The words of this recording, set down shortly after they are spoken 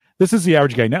This is the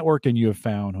Average Guy Network, and you have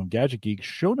found Home Gadget Geek,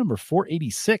 show number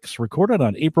 486, recorded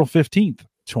on April 15th,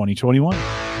 2021.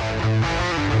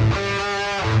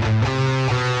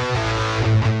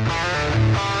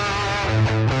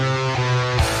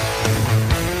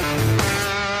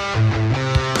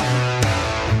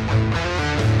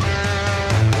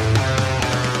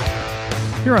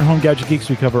 Here on Home Gadget Geeks,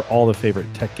 we cover all the favorite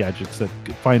tech gadgets that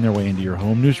find their way into your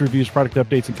home. News, reviews, product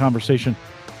updates, and conversation,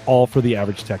 all for the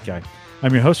average tech guy.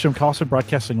 I'm your host, Jim Carlson,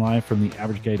 broadcasting live from the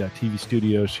AverageGuy.tv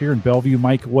studios here in Bellevue.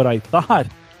 Mike, what I thought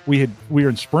we were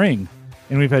in spring,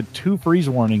 and we've had 2 freeze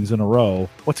warnings in a row.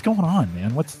 What's going on,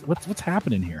 man? What's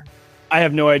happening here? I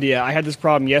have no idea. I had this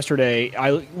problem yesterday.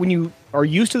 When you are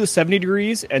used to the 70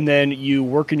 degrees and then you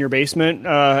work in your basement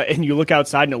and you look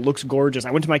outside and it looks gorgeous.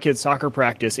 I went to my kid's soccer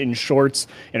practice in shorts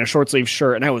and a short sleeve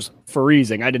shirt, and I was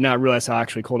freezing. I did not realize how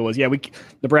actually cold it was. Yeah,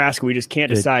 Nebraska, we just can't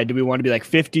decide. Do we want to be like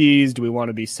 50s? Do we want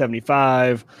to be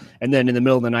 75? And then in the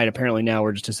middle of the night, apparently now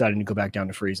we're just deciding to go back down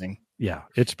to freezing. Yeah,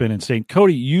 it's been insane.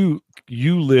 Cody, you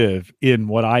live in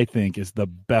what I think is the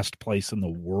best place in the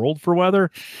world for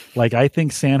weather. Like, I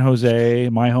think San Jose,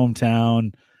 my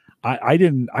hometown, I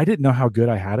didn't know how good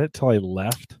I had it till I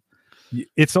left.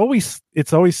 It's always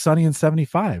sunny and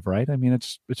 75, right? I mean,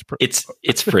 it's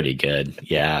pretty good.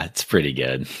 Yeah, it's pretty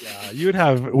good. Yeah, you would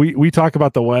have we talk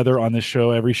about the weather on this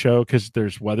show every show because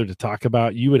there's weather to talk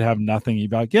about. You would have nothing. You'd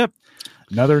be like, yep,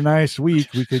 another nice week.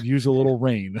 We could use a little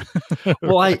rain.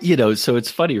 Well, so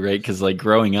it's funny, right? Because like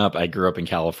growing up, I grew up in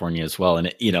California as well,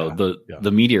 and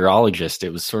the meteorologist,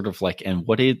 it was sort of like, and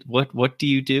what do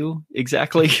you do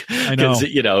exactly? I know.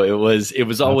 It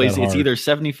was always it's either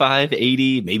 75,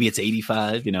 80, maybe it's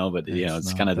 85, but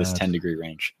it's kind of this 10-degree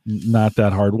range. Not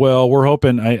that hard. Well, we're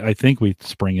hoping. I think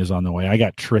spring is on the way. I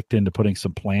got tricked into putting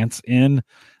some plants in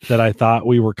that I thought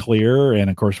we were clear, and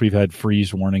of course we've had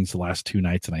freeze warnings the last 2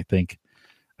 nights, and I think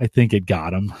it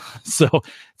got them. So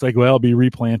it's like, well, I'll be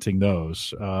replanting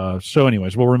those. So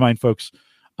anyways, we'll remind folks,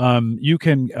 you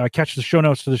can catch the show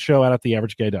notes to the show out at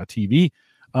theaverageguy.tv.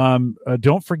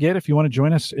 Don't forget, if you want to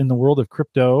join us in the world of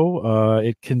crypto,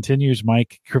 it continues,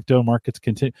 Mike. Crypto markets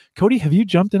continue. Cody, have you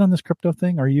jumped in on this crypto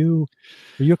thing? Are you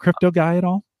a crypto guy at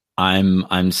all?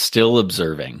 I'm still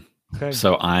observing. Okay.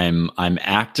 So I'm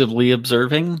actively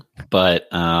observing, but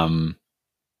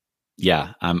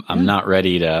yeah, I'm not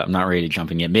ready to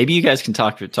jumping in. Maybe you guys can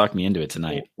talk me into it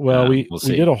tonight. Well, we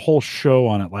did a whole show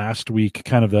on it last week,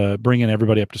 kind of bringing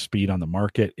everybody up to speed on the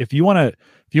market. If you want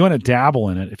to dabble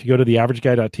in it, if you go to the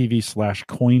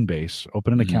averageguy.tv/Coinbase,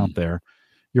 open an account there.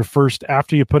 Your first,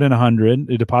 after you put in 100,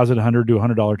 you deposit 100 to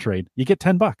 $100 trade, you get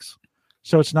 $10.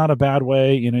 So it's not a bad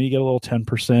way. You get a little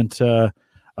 10%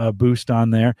 boost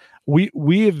on there.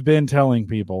 We have been telling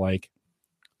people, like,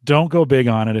 don't go big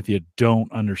on it if you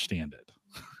don't understand it,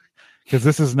 because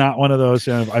this is not one of those.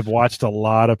 I've watched a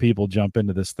lot of people jump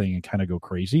into this thing and kind of go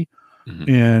crazy.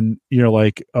 Mm-hmm. And you're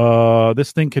like,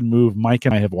 this thing can move. Mike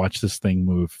and I have watched this thing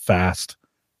move fast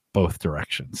both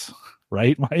directions.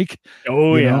 Right, Mike?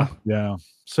 Oh, yeah. Yeah.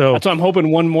 So that's why I'm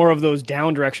hoping one more of those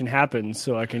down direction happens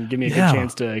so I can give me a good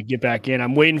chance to get back in.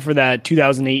 I'm waiting for that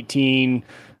 2018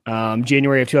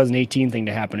 January of 2018 thing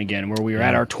to happen again, where we were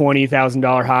at our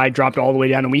 $20,000 high, dropped all the way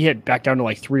down, and we hit back down to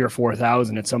like 3,000 or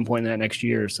 4,000 at some point in that next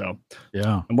year. So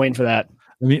yeah, I'm waiting for that.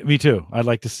 Me too. I'd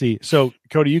like to see. So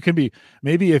Cody, you can be,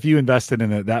 maybe if you invested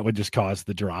in it, that would just cause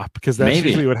the drop, because that's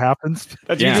usually what happens.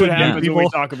 That's usually what happens when we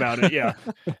talk about it. Yeah.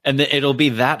 And it'll be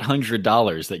that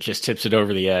 $100 that just tips it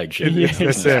over the edge.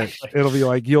 That's it. It'll be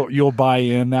like, you'll buy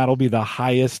in. That'll be the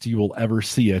highest you will ever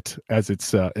see it as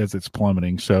it's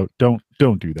plummeting. So don't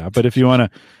do that. But if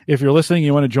you're listening,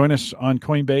 you want to join us on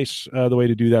Coinbase, the way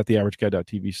to do that,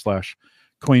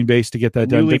 theaverageguy.tv/Coinbase to get that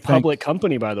done. Newly public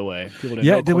company, by the way.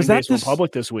 Was that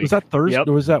public this week? Was that Thursday? Yep.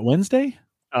 Or was that Wednesday?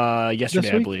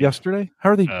 Yesterday, I believe. Yesterday?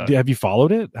 How are they? Have you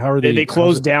followed it? How are they? They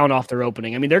closed down off their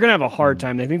opening. I mean, they're going to have a hard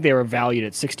time. I think they were valued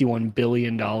at $61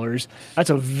 billion. That's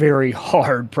a very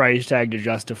hard price tag to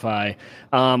justify.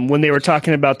 When they were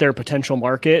talking about their potential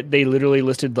market, they literally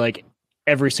listed like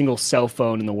every single cell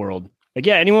phone in the world. Like,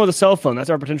 yeah, anyone with a cell phone, that's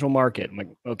our potential market. I'm like,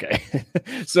 okay.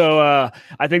 So I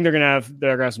think they're gonna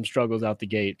have some struggles out the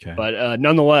gate. Okay. But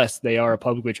nonetheless, they are a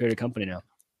publicly traded company now.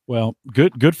 Well,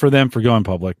 good for them for going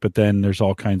public, but then there's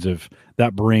all kinds of,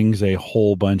 that brings a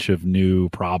whole bunch of new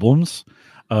problems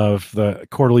of the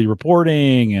quarterly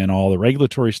reporting and all the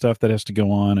regulatory stuff that has to go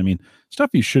on. I mean, stuff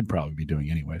you should probably be doing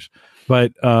anyways.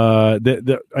 But a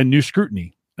new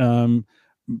scrutiny.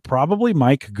 Probably,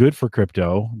 Mike, good for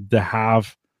crypto to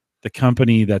have the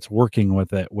company that's working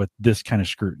with it with this kind of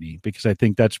scrutiny, because I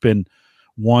think that's been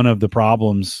one of the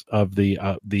problems of the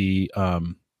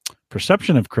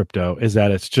perception of crypto, is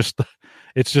that it's just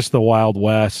it's just the Wild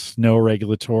West, no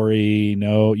regulatory,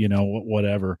 no,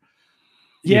 whatever.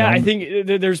 Yeah, I think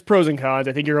there's pros and cons.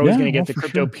 I think you're always going to get the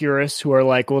crypto purists who are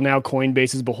like, well, now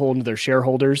Coinbase is beholden to their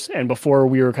shareholders. And before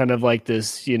we were kind of like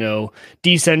this,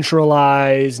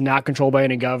 decentralized, not controlled by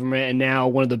any government. And now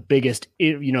one of the biggest,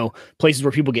 places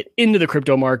where people get into the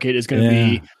crypto market is going to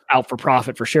be out for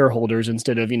profit for shareholders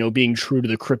instead of, being true to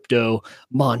the crypto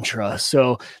mantra.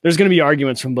 So there's going to be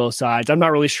arguments from both sides. I'm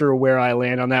not really sure where I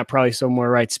land on that. Probably somewhere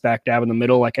right smack dab in the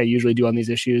middle, like I usually do on these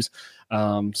issues.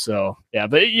 So yeah,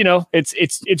 but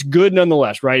it's good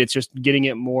nonetheless, right? It's just getting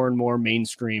it more and more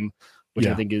mainstream, which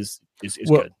I think is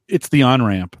good. It's the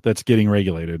on-ramp that's getting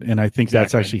regulated. And I think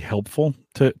that's actually helpful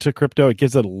to crypto. It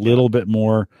gives it a little bit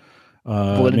more,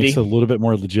 validity. Makes it a little bit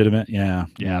more legitimate. Yeah.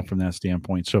 From that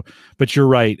standpoint. So, but you're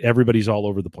right. Everybody's all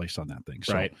over the place on that thing.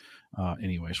 So, right.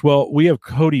 Anyways, well, we have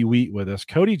Cody Wheat with us.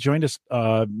 Cody joined us,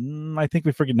 I think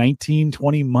we forget 19,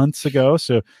 20 months ago.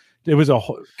 So, it was a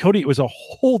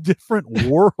whole different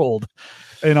world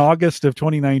in August of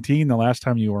 2019, the last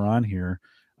time you were on here.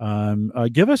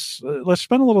 Let's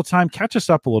spend a little time, catch us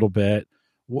up a little bit.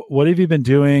 What have you been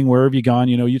doing? Where have you gone?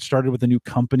 You started with a new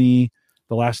company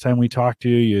the last time we talked to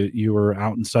you. You were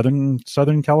out in Southern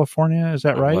California. Is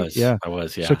that right? I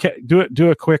was. Yeah. So do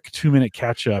a quick 2-minute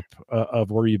catch up of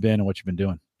where you've been and what you've been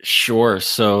doing. Sure.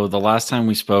 So the last time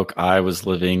we spoke, I was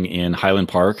living in Highland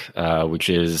Park, which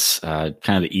is kind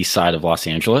of the east side of Los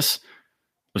Angeles. I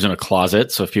was in a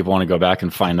closet. So if people want to go back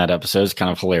and find that episode, it's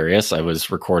kind of hilarious. I was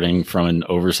recording from an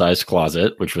oversized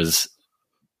closet, which was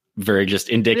very just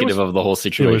indicative of the whole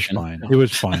situation. It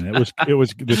was fine.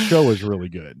 The show was really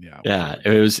good. Yeah. Yeah.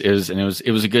 It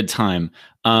was a good time.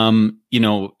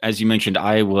 As you mentioned,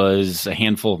 I was a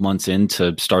handful of months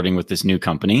into starting with this new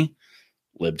company,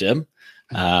 LibDib.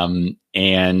 At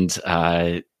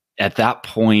that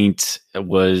point it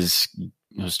was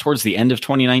towards the end of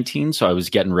 2019. So I was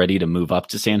getting ready to move up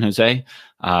to San Jose,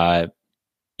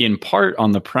 in part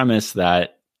on the premise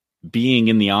that being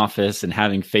in the office and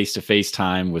having face-to-face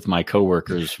time with my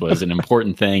coworkers was an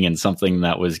important thing and something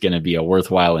that was going to be a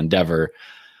worthwhile endeavor.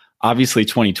 Obviously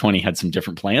 2020 had some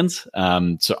different plans.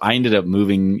 So I ended up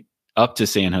moving up to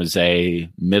San Jose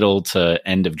middle to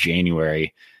end of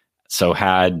January. So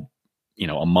had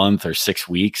a month or 6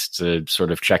 weeks to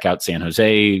sort of check out San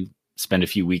Jose, spend a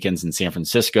few weekends in San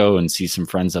Francisco and see some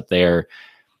friends up there.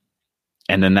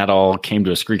 And then that all came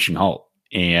to a screeching halt.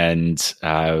 And,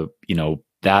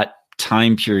 that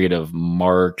time period of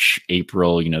March,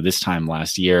 April, this time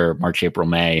last year, March, April,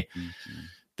 May,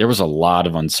 there was a lot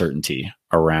of uncertainty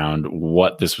around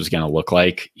what this was going to look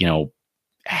like.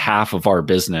 Half of our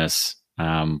business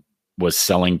was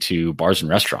selling to bars and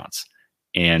restaurants.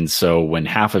 And so when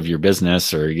half of your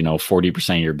business or,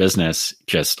 40% of your business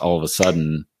just all of a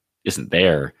sudden isn't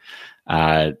there,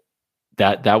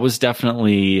 that was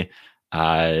definitely,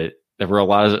 there were a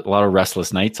lot of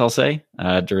restless nights, I'll say,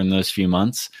 during those few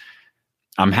months.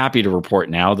 I'm happy to report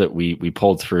now that we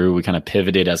pulled through. We kind of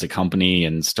pivoted as a company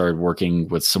and started working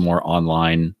with some more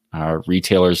online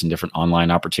retailers and different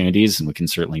online opportunities. And we can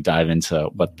certainly dive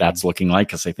into what that's looking like,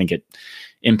 because I think it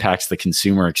impacts the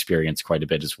consumer experience quite a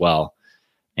bit as well.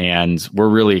 And we're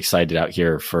really excited out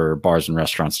here for bars and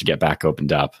restaurants to get back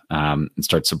opened up, and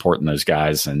start supporting those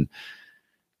guys and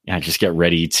just get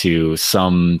ready to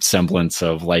some semblance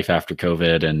of life after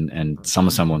COVID and some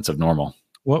semblance of normal.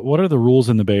 What are the rules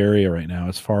in the Bay Area right now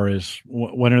as far as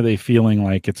when are they feeling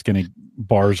like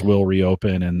bars will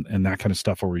reopen and that kind of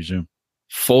stuff will resume?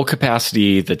 Full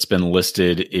capacity that's been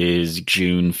listed is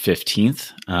June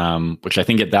 15th, which I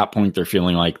think at that point they're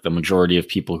feeling like the majority of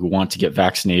people who want to get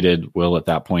vaccinated will at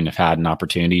that point have had an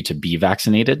opportunity to be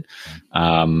vaccinated.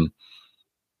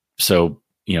 So,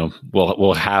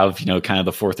 we'll have, kind of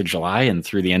the 4th of July and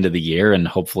through the end of the year and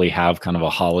hopefully have kind of a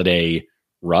holiday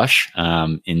rush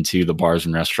into the bars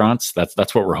and restaurants.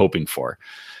 That's what we're hoping for.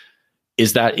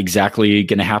 Is that exactly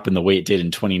going to happen the way it did in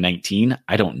 2019?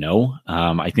 I don't know.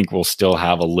 I think we'll still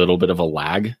have a little bit of a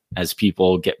lag as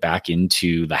people get back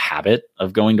into the habit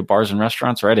of going to bars and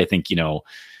restaurants, right? I think,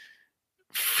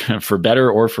 for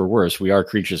better or for worse, we are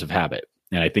creatures of habit.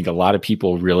 And I think a lot of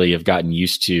people really have gotten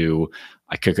used to,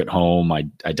 I cook at home, I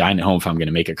dine at home if I'm going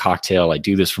to make a cocktail, I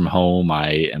do this from home,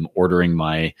 I am ordering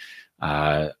my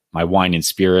wine and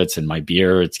spirits and my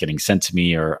beer, it's getting sent to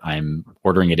me, or I'm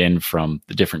ordering it in from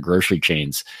the different grocery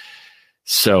chains.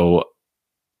 So,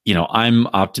 I'm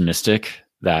optimistic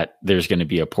that there's going to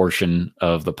be a portion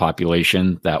of the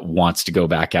population that wants to go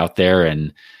back out there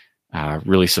and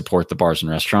really support the bars and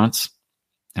restaurants.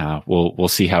 We'll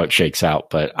see how it shakes out,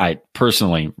 but I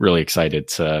personally really excited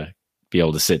to be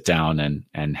able to sit down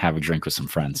and have a drink with some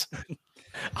friends.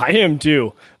 I am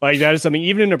too. Like that is something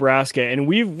even in Nebraska, and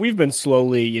we've been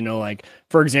slowly, like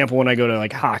for example, when I go to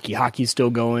like hockey's still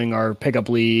going, our pickup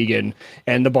league,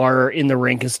 and the bar in the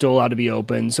rink is still allowed to be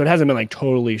open, so it hasn't been like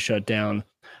totally shut down.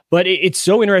 But it's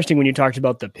so interesting when you talked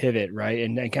about the pivot, right,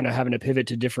 and kind of having to pivot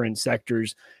to different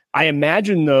sectors. I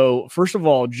imagine though, first of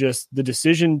all, just the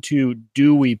decision to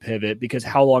do we pivot because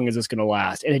how long is this going to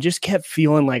last? And it just kept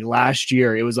feeling like last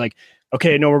year it was like,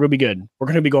 okay, no, we're going to be good. We're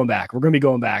going to be going back. We're going to be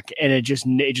going back. And it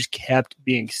just kept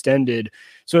being extended.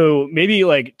 So maybe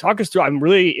like talk us through, I'm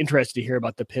really interested to hear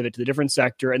about the pivot to the different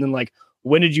sector. And then like,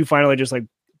 when did you finally just like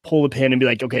pull the pin and be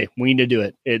like, okay, we need to do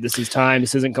it. This is time.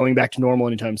 This isn't going back to normal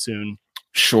anytime soon.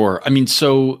 Sure. I mean,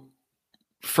 so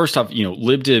first off,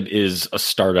 LibDib is a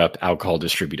startup alcohol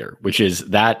distributor, which is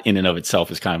that in and of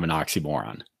itself is kind of an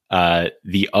oxymoron.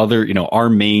 The other, our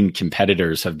main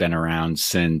competitors have been around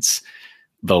since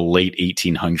the late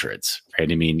 1800s, right?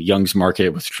 I mean, Young's Market,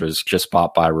 which was just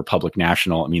bought by Republic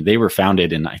National. I mean, they were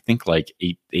founded in, I think, like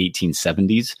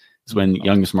 1870s is when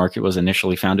Young's Market was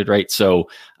initially founded, right? So,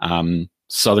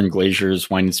 Southern Glaciers,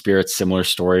 Wine and Spirits, similar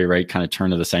story, right? Kind of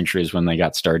turn of the century is when they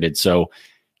got started. So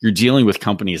you're dealing with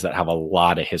companies that have a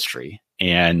lot of history.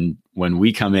 And when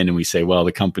we come in and we say, well,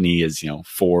 the company is,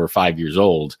 4 or 5 years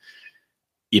old,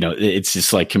 it's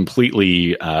just like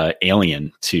completely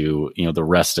alien to, the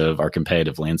rest of our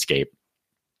competitive landscape.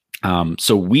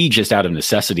 So we just out of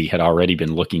necessity had already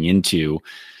been looking into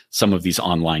some of these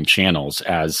online channels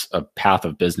as a path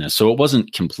of business. So it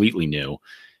wasn't completely new.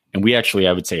 And we actually,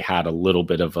 I would say, had a little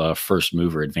bit of a first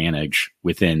mover advantage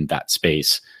within that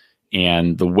space.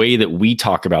 And the way that we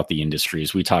talk about the industry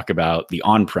is we talk about the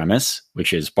on-premise,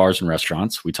 which is bars and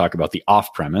restaurants. We talk about the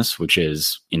off-premise, which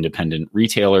is independent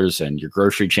retailers and your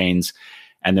grocery chains.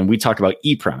 And then we talk about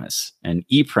e-premise. And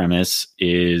e-premise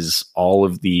is all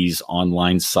of these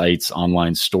online sites,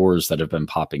 online stores that have been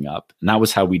popping up. And that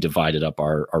was how we divided up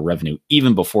our revenue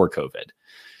even before COVID.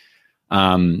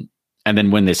 And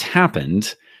then when this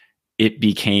happened, it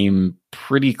became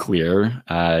pretty clear,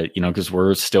 because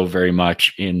we're still very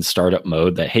much in startup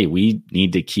mode that, hey, we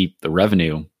need to keep the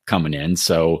revenue coming in.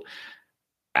 So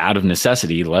out of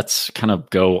necessity, let's kind of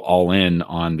go all in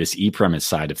on this e-premise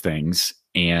side of things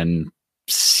and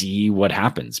see what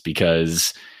happens,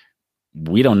 because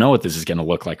we don't know what this is going to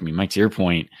look like. I mean, Mike, to your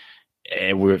point,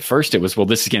 at first it was, well,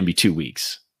 this is going to be 2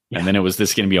 weeks. Yeah. And then it was, this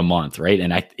is going to be a month, right?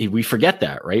 And we forget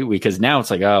that, right? Because now it's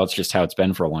like, oh, it's just how it's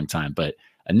been for a long time. But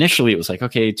initially it was like,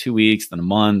 okay, 2 weeks, then a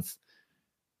month,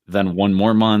 then one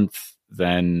more month,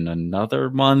 then another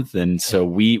month. And so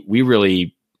we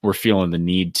really were feeling the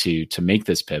need to make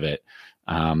this pivot.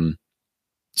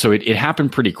 So it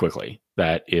happened pretty quickly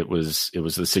that it was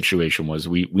the situation was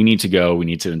we need to go, we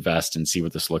need to invest and see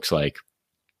what this looks like.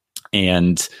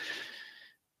 And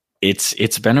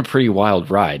it's been a pretty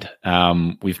wild ride.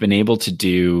 We've been able to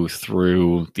do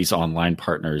through these online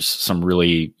partners some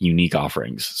really unique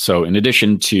offerings. So in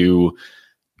addition to,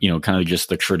 kind of just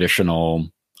the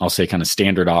traditional, I'll say kind of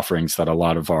standard offerings that a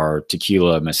lot of our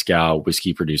tequila, mezcal,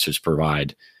 whiskey producers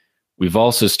provide, we've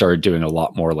also started doing a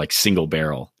lot more like single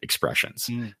barrel expressions.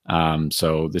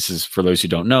 So this is, for those who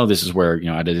don't know, this is where,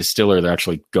 at a distiller, they're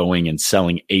actually going and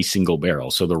selling a single barrel.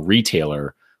 So the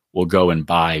retailer will go and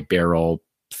buy barrel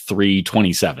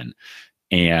 327,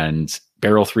 and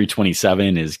barrel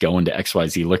 327 is going to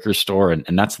XYZ liquor store,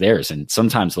 and that's theirs. And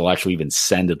sometimes they'll actually even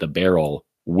send the barrel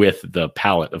with the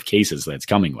pallet of cases that it's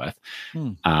coming with.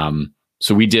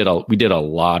 So we did a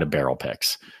lot of barrel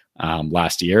picks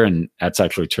last year, and that's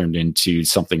actually turned into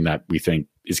something that we think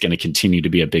is going to continue to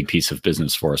be a big piece of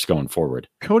business for us going forward.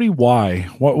 Cody, why?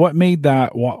 What made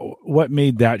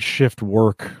that shift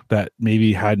work that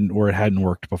maybe hadn't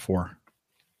worked before?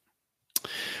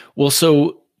 Well,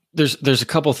 so there's a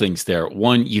couple things there.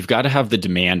 One, you've got to have the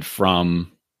demand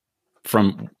from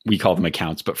we call them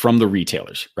accounts, but from the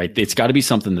retailers, right? It's got to be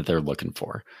something that they're looking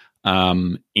for.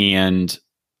 And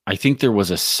I think there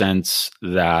was a sense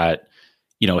that,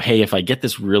 hey, if I get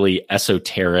this really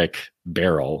esoteric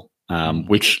barrel,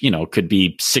 which, could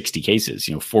be 60 cases,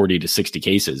 40 to 60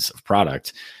 cases of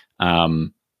product.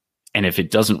 And if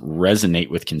it doesn't resonate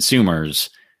with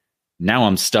consumers, now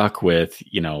I'm stuck with,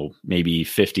 maybe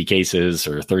 50 cases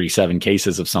or 37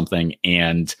 cases of something.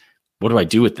 And what do I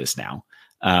do with this now?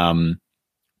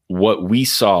 What we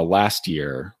saw last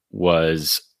year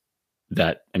was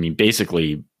that,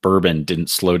 basically bourbon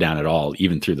didn't slow down at all,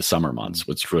 even through the summer months,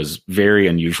 which was very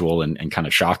unusual and kind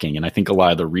of shocking. And I think a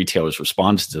lot of the retailers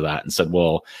responded to that and said,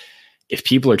 well, if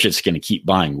people are just going to keep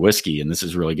buying whiskey and this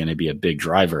is really going to be a big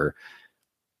driver,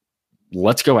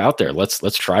 let's go out there. Let's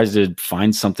try to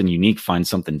find something unique, find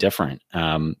something different.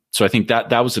 So I think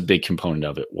that was a big component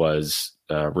of it, was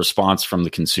response from the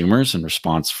consumers and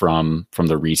response from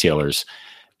the retailers.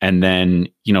 And then,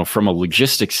 from a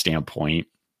logistics standpoint,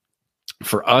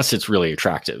 for us, it's really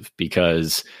attractive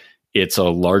because it's a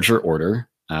larger order.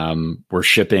 We're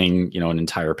shipping, an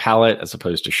entire pallet as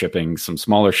opposed to shipping some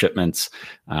smaller shipments.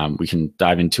 We can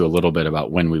dive into a little bit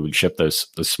about when we would ship those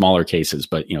smaller cases,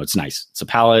 but it's nice. It's a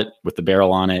pallet with the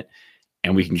barrel on it,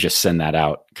 and we can just send that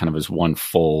out kind of as one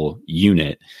full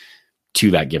unit to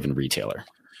that given retailer.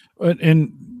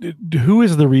 And who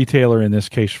is the retailer in this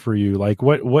case for you? Like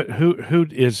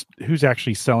who's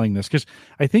actually selling this? Because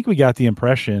I think we got the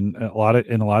impression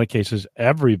in a lot of cases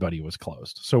everybody was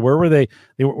closed. So where were they?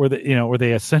 Were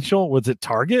they essential? Was it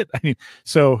Target? I mean,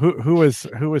 so who was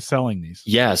selling these?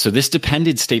 Yeah, so this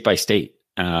depended state by state.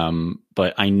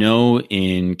 But I know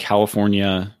in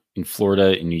California, in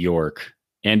Florida, in New York,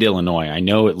 and Illinois, I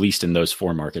know at least in those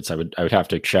 4 markets, I would have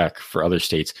to check for other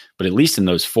states, but at least in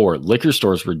those 4, liquor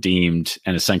stores were deemed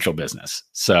an essential business.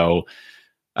 So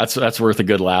that's worth a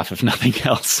good laugh, if nothing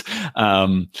else.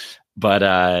 So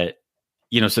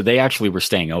they actually were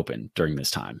staying open during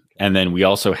this time. And then we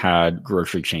also had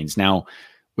grocery chains. Now,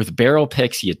 with barrel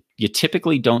picks, you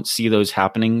typically don't see those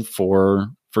happening for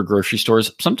grocery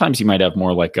stores. Sometimes you might have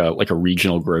more like a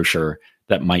regional grocer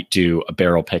that might do a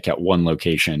barrel pick at one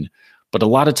location. But a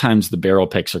lot of times the barrel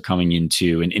picks are coming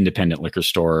into an independent liquor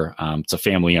store. It's a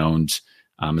family-owned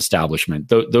establishment.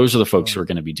 Those are the folks who are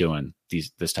going to be doing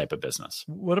this type of business.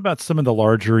 What about some of the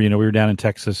larger, we were down in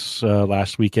Texas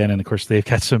last weekend, and of course they've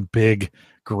got some big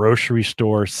grocery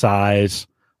store size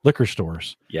liquor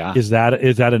stores. Yeah. Is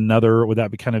that another, would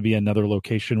that be another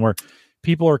location where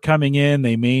people are coming in,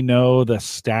 they may know the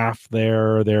staff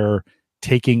there, we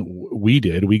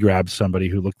grabbed somebody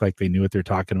who looked like they knew what they're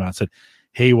talking about and said,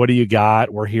 hey, what do you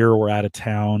got? We're here. We're out of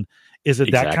town. Is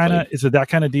it that kind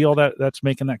of deal that's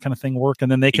making that kind of thing work?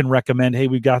 And then they can recommend, hey,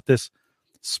 we've got this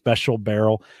special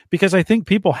barrel, because I think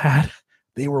people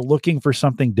they were looking for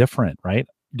something different, right?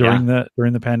 During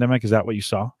the pandemic. Is that what you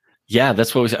saw? Yeah,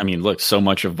 that's what look, so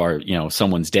much of our,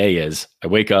 someone's day is I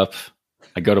wake up,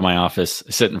 I go to my office,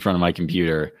 I sit in front of my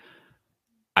computer.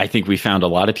 I think we found a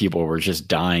lot of people were just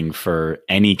dying for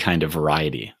any kind of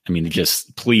variety. I mean,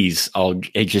 just please,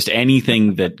 just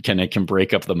anything that can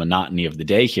break up the monotony of the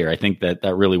day here. I think that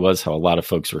really was how a lot of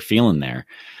folks were feeling there.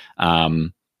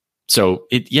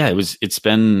 It's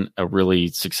been a really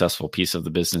successful piece of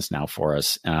the business now for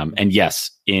us. And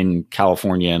yes, in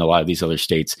California and a lot of these other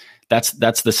states, that's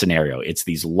the scenario. It's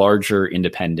these larger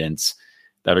independents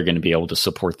that are going to be able to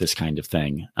support this kind of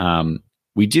thing.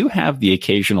 We do have the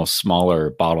occasional smaller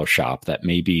bottle shop that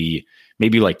maybe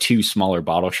like 2 smaller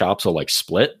bottle shops will like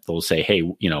split. They'll say, hey,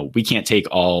 we can't take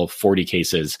all 40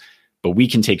 cases, but we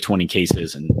can take 20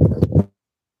 cases. And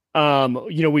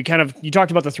you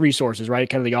talked about the 3 sources, right?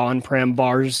 Kind of the on-prem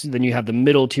bars. Then you have the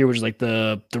middle tier, which is like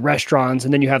the restaurants.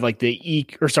 And then you have like the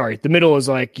middle is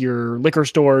like your liquor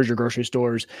stores, your grocery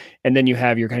stores. And then you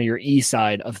have your kind of your E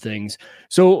side of things.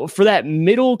 So for that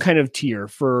middle kind of tier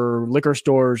for liquor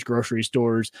stores, grocery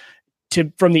stores,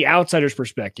 from the outsider's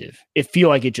perspective, it feel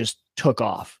like it just took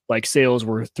off, like sales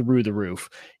were through the roof.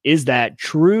 Is that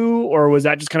true? Or was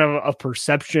that just kind of a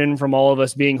perception from all of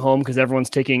us being home because everyone's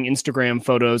taking Instagram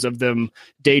photos of them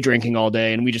day drinking all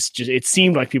day? And we just it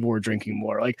seemed like people were drinking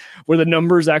more. Like, were the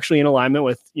numbers actually in alignment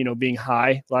with, being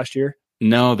high last year?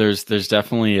 No, there's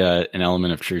definitely an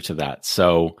element of truth to that.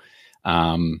 So,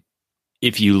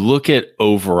 if you look at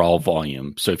overall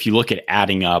volume, so if you look at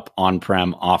adding up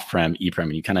on-prem, off-prem, e-prem,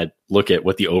 and you kind of look at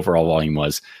what the overall volume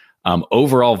was,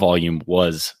 overall volume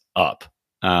was up.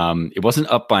 It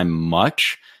wasn't up by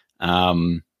much,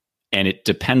 and it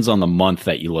depends on the month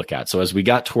that you look at. So as we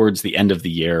got towards the end of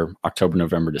the year, October,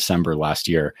 November, December last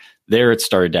year, there it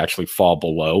started to actually fall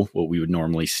below what we would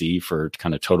normally see for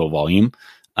kind of total volume.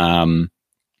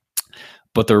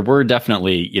 But there were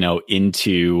definitely,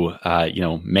 into,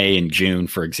 May and June,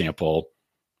 for example,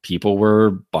 people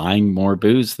were buying more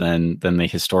booze than they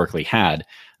historically had.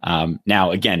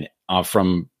 Now, again,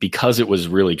 because it was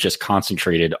really just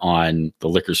concentrated on the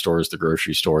liquor stores, the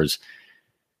grocery stores,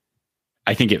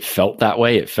 I think it felt that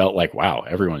way. It felt like, wow,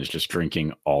 everyone is just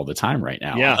drinking all the time right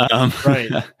now. Yeah,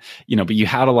 right. But you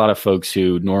had a lot of folks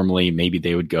who normally maybe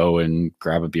they would go and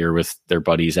grab a beer with their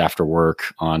buddies after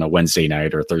work on a Wednesday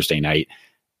night or Thursday night,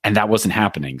 and that wasn't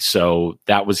happening. So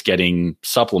that was getting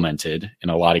supplemented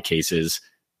in a lot of cases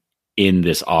in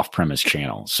this off-premise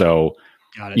channel. So,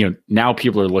 now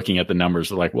people are looking at the numbers.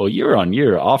 They're like, well, year on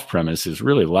year, off-premise is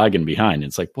really lagging behind.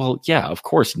 It's like, well, yeah, of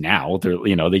course. Now they're,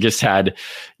 they just had,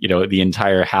 the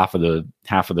entire half of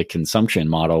the consumption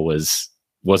model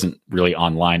wasn't really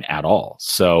online at all.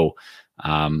 So,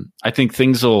 I think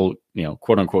things will,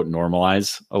 quote unquote,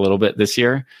 normalize a little bit this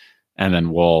year, and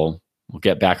then we'll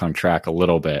get back on track a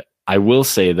little bit. I will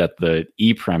say that the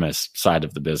e-premise side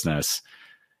of the business,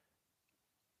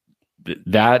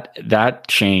 that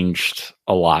changed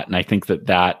a lot. And I think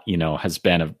that, has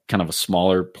been a kind of a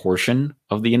smaller portion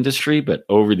of the industry, but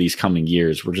over these coming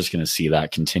years, we're just going to see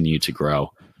that continue to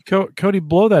grow. Cody,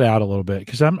 blow that out a little bit,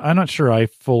 because I'm not sure I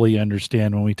fully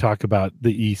understand when we talk about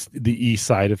the e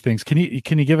side of things. Can you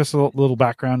give us a little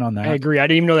background on that? I agree. I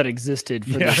didn't even know that existed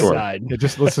for the side. Yeah,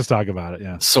 let's just talk about it.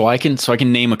 Yeah. So I can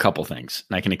name a couple things,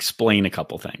 and I can explain a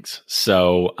couple things.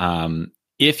 So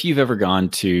if you've ever gone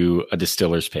to a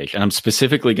distiller's page, and I'm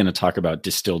specifically going to talk about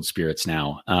distilled spirits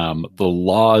now, the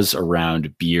laws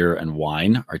around beer and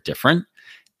wine are different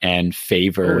and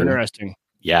favor. Oh, interesting.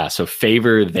 Yeah. So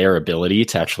favor their ability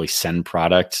to actually send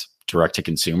product direct to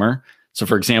consumer. So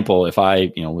for example, if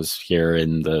I, was here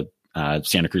in the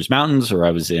Santa Cruz Mountains, or I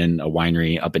was in a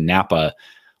winery up in Napa,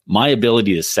 my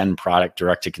ability to send product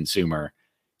direct to consumer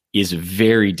is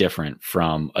very different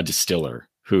from a distiller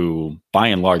who by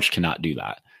and large cannot do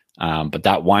that. But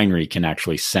that winery can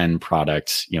actually send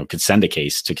products, could send a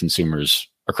case to consumers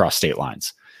across state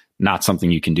lines. Not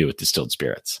something you can do with distilled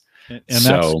spirits. And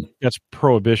so, that's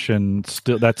prohibition.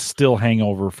 That's still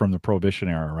hangover from the prohibition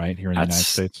era, right? Here in the United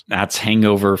States. That's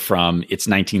hangover from it's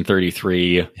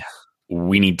 1933. Yeah.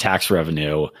 We need tax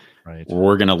revenue. Right.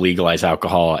 We're going to legalize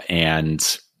alcohol,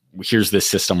 and here's this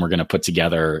system we're going to put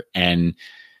together. And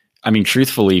I mean,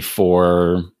 truthfully,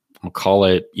 I'll call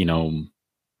it,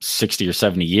 60 or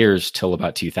 70 years till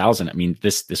about 2000. I mean,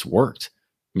 this worked.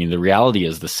 I mean, the reality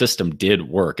is the system did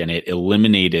work, and it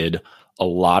eliminated a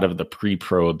lot of the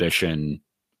pre-prohibition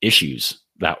issues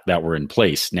that were in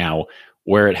place. Now,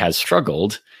 where it has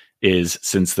struggled is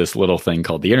since this little thing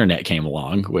called the internet came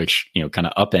along, which, kind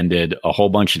of upended a whole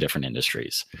bunch of different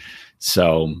industries.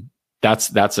 So that's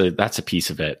a piece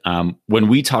of it. When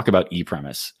we talk about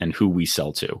e-premise and who we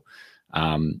sell to,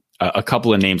 a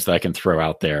couple of names that I can throw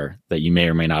out there that you may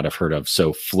or may not have heard of.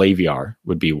 So Flaviar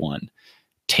would be one.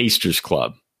 Tasters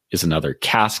Club is another.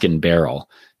 Cask and Barrel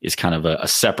is kind of a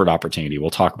separate opportunity. We'll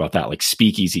talk about that. Like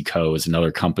Speakeasy Co. is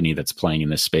another company that's playing in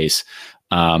this space.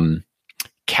 Caskers,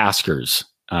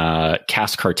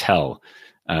 Cask Cartel.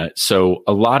 So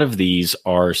a lot of these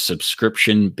are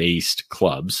subscription-based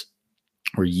clubs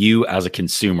where you as a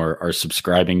consumer are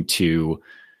subscribing to,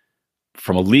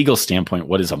 from a legal standpoint,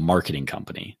 what is a marketing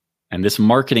company. And this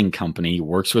marketing company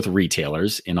works with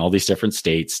retailers in all these different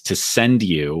states to send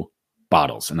you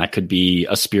bottles. And that could be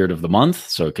a spirit of the month.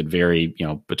 So it could vary,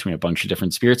 between a bunch of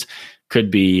different spirits.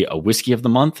 Could be a whiskey of the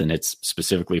month, and it's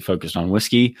specifically focused on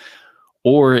whiskey.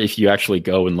 Or if you actually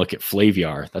go and look at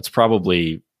Flaviar, that's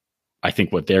probably, I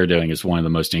think what they're doing is one of the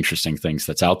most interesting things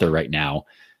that's out there right now.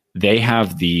 They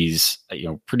have these,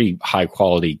 pretty high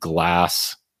quality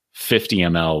glass 50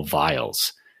 ml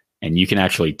vials, and you can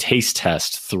actually taste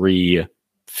test 3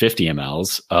 50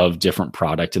 mLs of different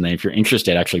product. And then if you're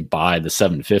interested, actually buy the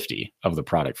 750 of the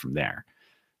product from there.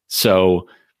 So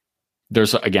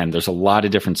there's a lot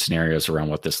of different scenarios around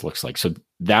what this looks like. So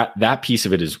that piece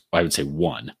of it is, I would say,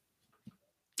 one.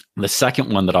 The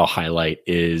second one that I'll highlight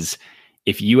is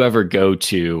if you ever go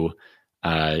to,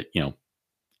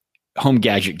 Home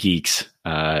Gadget Geeks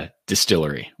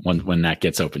distillery when that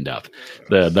gets opened up,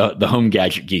 the Home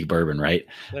Gadget Geek bourbon, right?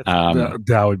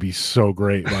 That would be so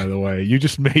great. By the way, you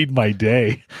just made my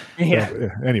day. Yeah.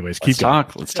 Anyways, let's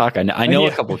talk. I know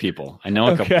a couple of people.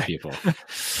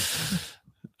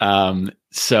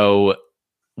 So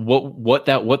what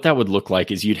that would look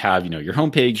like is you'd have, your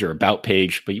homepage, your about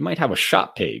page, but you might have a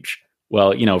shop page.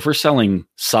 Well, if we're selling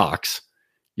socks,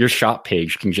 your shop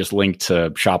page can just link to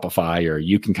Shopify, or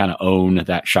you can kind of own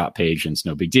that shop page, and it's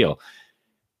no big deal.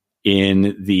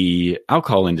 In the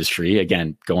alcohol industry,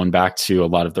 again, going back to a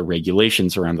lot of the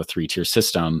regulations around the 3-tier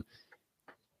system,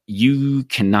 you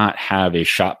cannot have a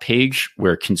shop page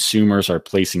where consumers are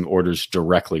placing orders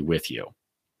directly with you.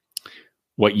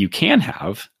 What you can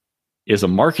have is a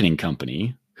marketing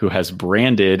company who has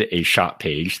branded a shop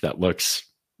page that looks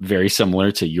very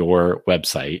similar to your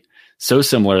website. So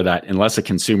similar that unless a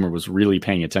consumer was really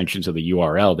paying attention to the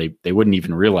URL, they wouldn't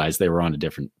even realize they were on a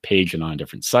different page and on a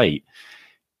different site.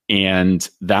 And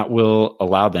that will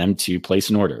allow them to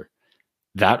place an order.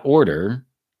 That order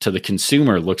to the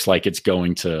consumer looks like it's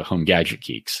going to Home Gadget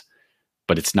Geeks,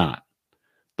 but it's not.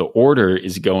 The order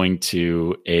is going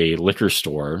to a liquor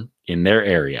store in their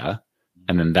area,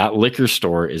 and then that liquor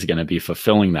store is going to be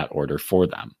fulfilling that order for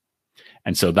them.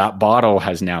 And so that bottle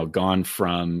has now gone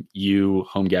from you,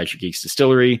 Home Gadget Geeks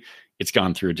Distillery. It's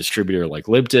gone through a distributor like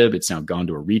LibDib. It's now gone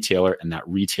to a retailer, and that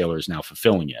retailer is now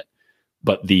fulfilling it.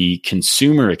 but the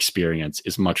consumer experience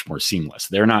is much more seamless.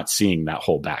 They're not seeing that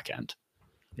whole back end.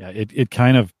 Yeah, it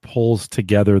kind of pulls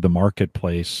together the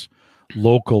marketplace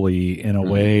locally in a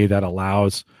way that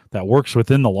works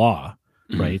within the law,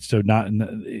 right? So not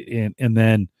and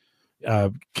then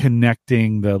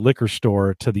connecting the liquor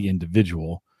store to the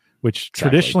individual, which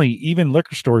traditionally even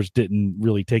liquor stores didn't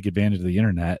really take advantage of the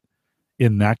internet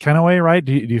in that kind of way, right?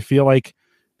 Do you feel like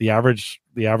the average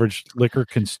liquor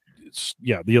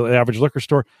the average liquor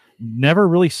store never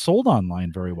really sold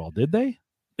online very well, did they?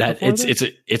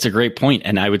 It's a great point,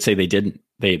 and I would say they didn't.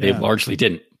 They largely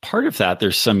didn't. Part of that,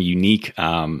 there's some unique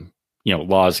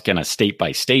laws kind of state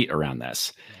by state around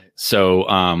this. Right. So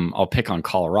I'll pick on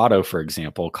Colorado, for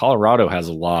example. Colorado has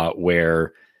a law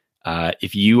where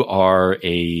if you are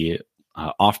a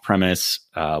off-premise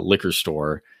liquor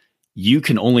store, you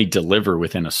can only deliver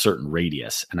within a certain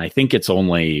radius. And I think it's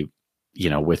only,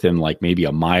 within like maybe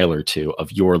a mile or two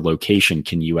of your location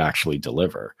can you actually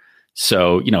deliver.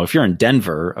 So, if you're in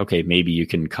Denver, okay, maybe you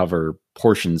can cover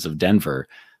portions of Denver.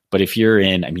 But if you're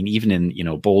in, even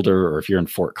in, Boulder, or if you're in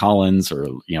Fort Collins, or,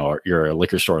 you're a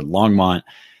liquor store in Longmont,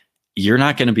 you're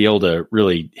not going to be able to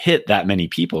really hit that many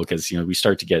people because, we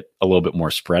start to get a little bit more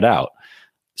spread out.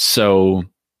 So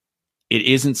it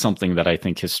isn't something that I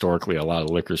think historically a lot of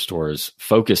liquor stores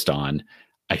focused on.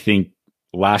 I think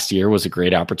last year was a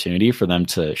great opportunity for them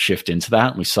to shift into that.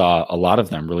 And we saw a lot of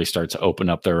them really start to open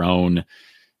up their own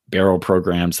barrel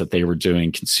programs that they were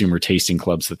doing, consumer tasting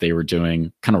clubs that they were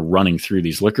doing, kind of running through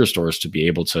these liquor stores to be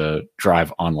able to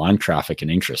drive online traffic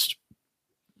and interest.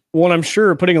 Well, I'm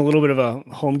sure putting a little bit of a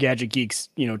Home Gadget Geeks,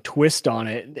 twist on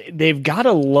it, they've got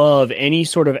to love any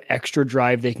sort of extra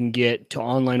drive they can get to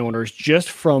online orders just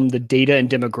from the data and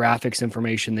demographics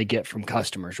information they get from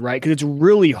customers, right? Because it's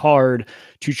really hard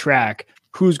to track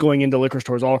who's going into liquor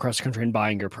stores all across the country and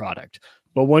buying your product.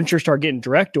 But once you start getting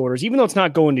direct orders, even though it's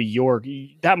not going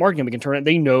to that marketing company can turn it,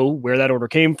 they know where that order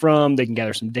came from. They can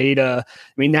gather some data.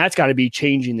 That's got to be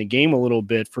changing the game a little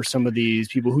bit for some of these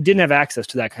people who didn't have access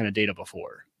to that kind of data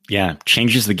before. Yeah,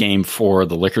 changes the game for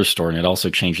the liquor store, and it also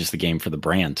changes the game for the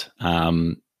brand.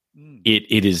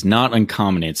 It is not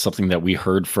uncommon. It's something that we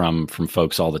heard from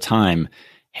folks all the time.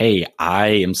 Hey, I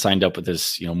am signed up with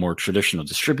this, more traditional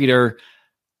distributor.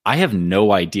 I have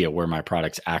no idea where my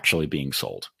product's actually being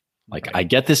sold. Like, right. I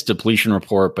get this depletion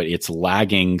report, but it's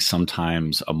lagging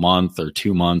sometimes a month or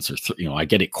 2 months, or I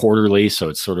get it quarterly, so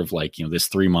it's sort of like this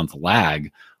 3-month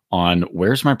lag on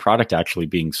where's my product actually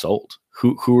being sold.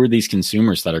 Who are these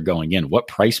consumers that are going in? What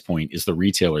price point is the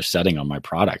retailer setting on my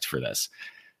product for this?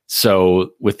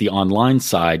 So with the online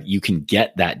side, you can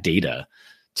get that data,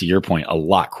 to your point, a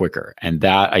lot quicker, and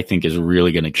that I think is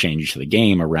really going to change the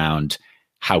game around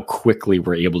how quickly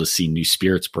we're able to see new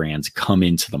spirits brands come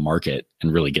into the market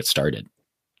and really get started.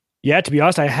 Yeah, to be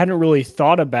honest, I hadn't really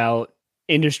thought about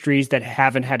industries that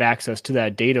haven't had access to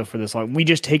that data for this long. We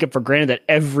just take it for granted that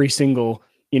every single,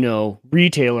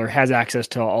 retailer has access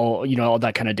to all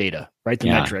that kind of data, right? The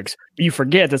metrics. But you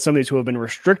forget that some of these who have been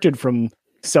restricted from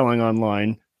selling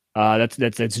online,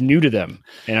 that's new to them.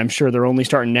 And I'm sure they're only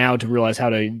starting now to realize how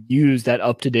to use that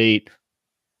up-to-date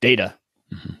data.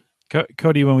 Mm-hmm.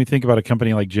 Cody, when we think about a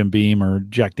company like Jim Beam or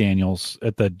Jack Daniels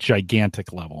at the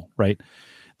gigantic level, right?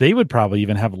 They would probably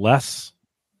even have less,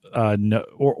 or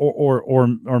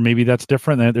maybe that's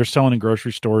different. They're selling in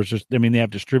grocery stores. They have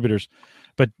distributors,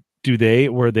 but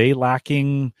were they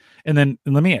lacking? And then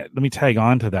let me tag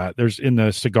on to that. There's in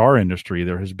the cigar industry,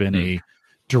 there has been a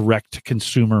direct to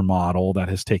consumer model that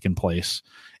has taken place,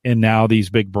 and now these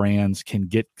big brands can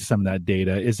get some of that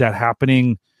data. Is that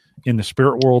happening in the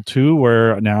spirit world too,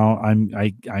 where now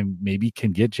I maybe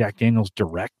can get Jack Daniels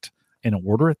direct and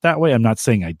order it that way? I'm not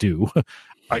saying I do,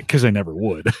 because I never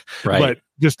would. Right. But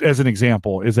just as an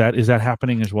example, is that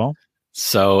happening as well?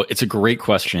 So it's a great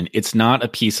question. It's not a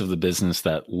piece of the business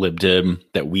that LibDib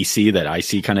that we see, that I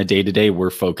see kind of day to day.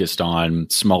 We're focused on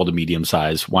small to medium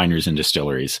sized wineries and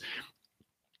distilleries.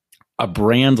 A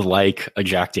brand like a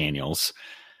Jack Daniels,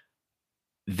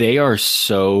 they are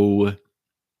such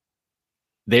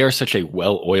a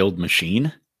well-oiled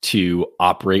machine to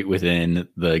operate within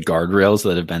the guardrails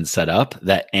that have been set up,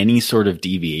 that any sort of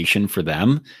deviation for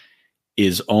them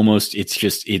is almost,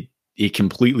 it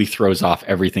completely throws off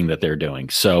everything that they're doing.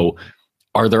 So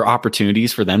are there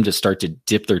opportunities for them to start to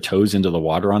dip their toes into the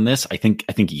water on this? I think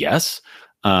yes.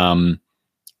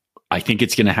 I think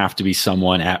it's going to have to be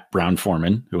someone at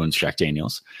Brown-Forman, who owns Jack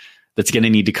Daniels, that's going to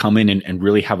need to come in and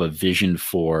really have a vision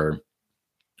for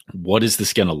what is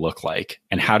this going to look like,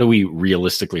 and how do we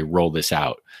realistically roll this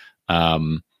out? A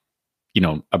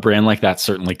brand like that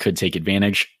certainly could take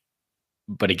advantage,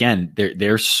 but again,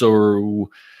 they're so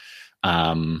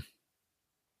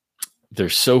they're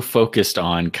so focused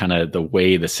on kind of the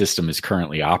way the system is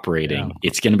currently operating. Yeah.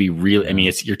 It's going to be real. I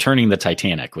mean, you're turning the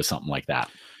Titanic with something like that.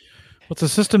 Well, it's a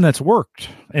system that's worked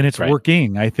and it's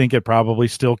working. I think it probably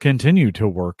still continued to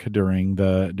work during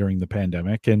the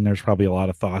pandemic. And there's probably a lot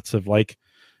of thoughts of like,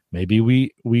 maybe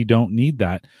we don't need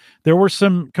that. There were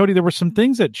some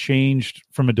things that changed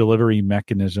from a delivery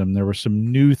mechanism. There were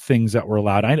some new things that were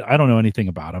allowed. I don't know anything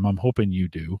about them. I'm hoping you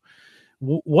do.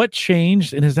 What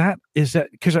changed? And is that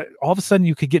because all of a sudden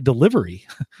you could get delivery?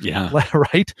 Yeah.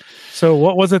 Right. So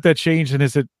what was it that changed? And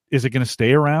is it going to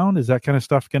stay around? Is that kind of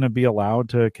stuff going to be allowed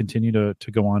to continue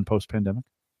to go on post-pandemic?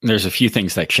 There's a few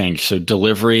things that changed. So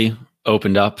delivery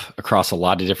opened up across a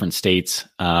lot of different states.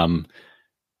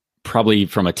 Probably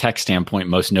from a tech standpoint,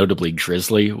 most notably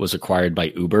Drizzly was acquired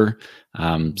by Uber.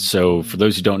 So for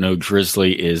those who don't know,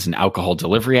 Drizzly is an alcohol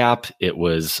delivery app. It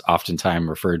was oftentimes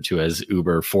referred to as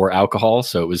Uber for alcohol.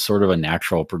 So it was sort of a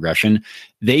natural progression.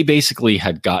 They basically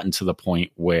had gotten to the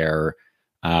point where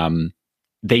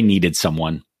they needed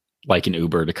someone like an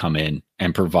Uber to come in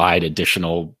and provide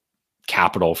additional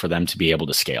capital for them to be able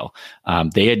to scale.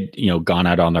 They had, gone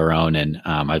out on their own, and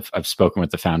I've spoken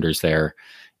with the founders there.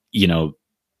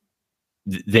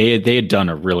 They had done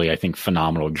a really, I think,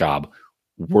 phenomenal job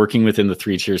working within the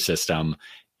 3-tier system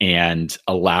and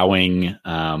allowing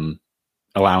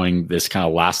this kind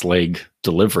of last leg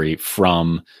delivery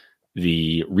from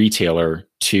the retailer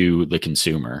to the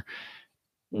consumer.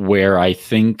 Where I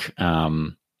think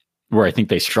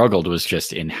they struggled was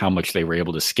just in how much they were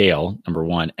able to scale, number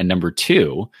one, and number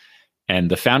two,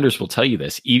 and the founders will tell you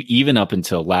this, even up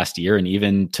until last year and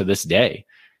even to this day,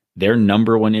 their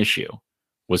number one issue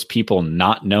was people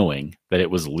not knowing that it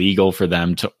was legal for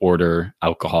them to order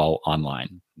alcohol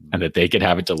online and that they could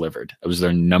have it delivered. It was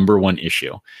their number one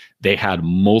issue. They had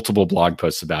multiple blog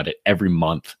posts about it every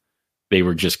month. They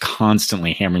were just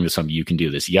constantly hammering this home. You can do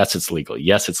this. Yes, it's legal.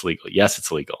 Yes, it's legal. Yes,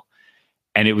 it's legal.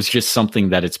 And it was just something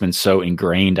that it's been so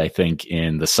ingrained, I think,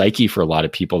 in the psyche for a lot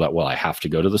of people that, well, I have to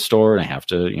go to the store and I have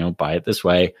to, buy it this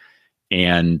way.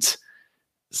 And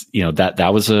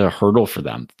that was a hurdle for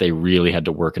them. They really had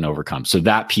to work and overcome. So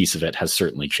that piece of it has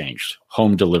certainly changed.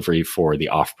 Home delivery for the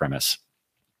off-premise.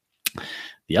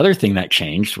 The other thing that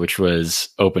changed, which was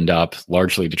opened up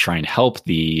largely to try and help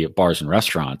the bars and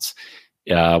restaurants,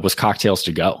 was cocktails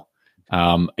to go.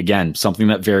 Again, something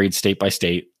that varied state by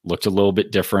state, looked a little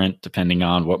bit different depending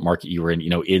on what market you were in.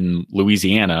 In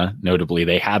Louisiana, notably,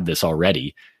 they had this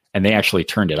already. And they actually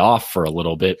turned it off for a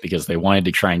little bit because they wanted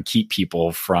to try and keep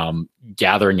people from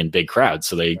gathering in big crowds.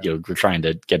 So they were trying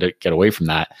to get away from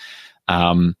that.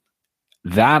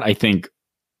 That, I think,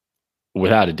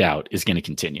 without a doubt, is going to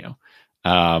continue.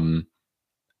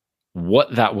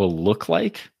 What that will look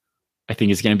like, I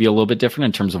think, is going to be a little bit different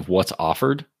in terms of what's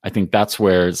offered. I think that's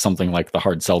where something like the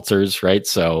hard seltzers, right?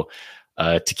 So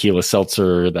tequila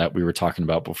seltzer that we were talking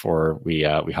about before we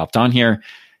hopped on here,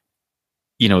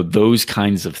 those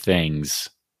kinds of things,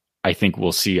 I think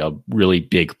we'll see a really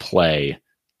big play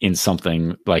in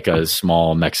something like a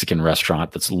small Mexican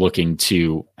restaurant that's looking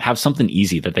to have something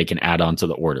easy that they can add on to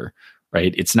the order,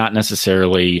 right? It's not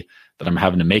necessarily that I'm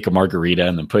having to make a margarita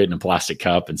and then put it in a plastic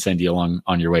cup and send you along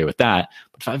on your way with that.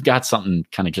 But if I've got something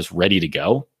kind of just ready to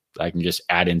go, I can just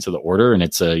add into the order, and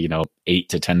it's a, $8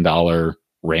 to $10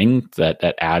 ring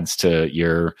that adds to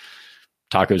your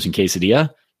tacos and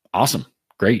quesadilla. Awesome.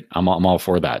 Great. I'm all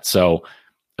for that. So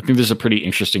I think there's a pretty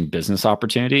interesting business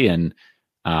opportunity, and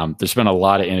there's been a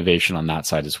lot of innovation on that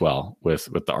side as well with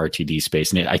the RTD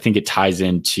space. And I think it ties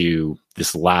into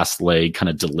this last leg kind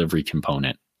of delivery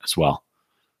component as well.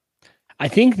 I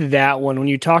think that one, when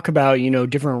you talk about,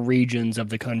 different regions of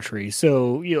the country,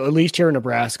 so, at least here in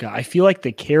Nebraska, I feel like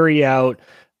the carry out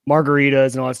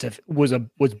margaritas and all that stuff was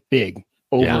big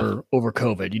over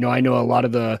COVID. I know a lot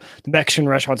of the Mexican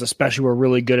restaurants especially were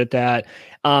really good at that.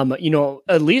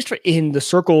 At least in the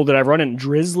circle that I've run in,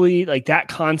 Drizzly, like that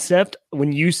concept,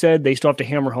 when you said they still have to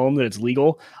hammer home that it's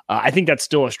legal, I think that's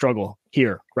still a struggle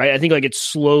here, right? I think like it's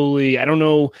slowly, I don't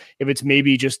know if it's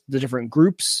maybe just the different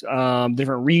groups,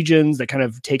 different regions that kind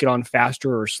of take it on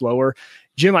faster or slower.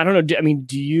 Jim, I don't know.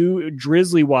 Do you,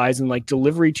 Drizzly wise, and like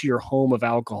delivery to your home of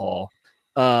alcohol,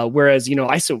 whereas,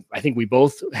 I think we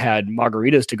both had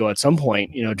margaritas to go at some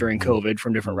point, during COVID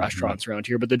from different restaurants around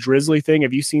here. But the Drizzly thing,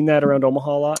 have you seen that around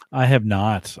Omaha a lot? I have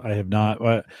not.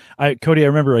 Cody, I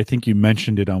remember, I think you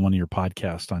mentioned it on one of your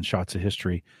podcasts on Shots of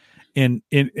History. And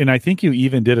I think you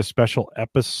even did a special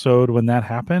episode when that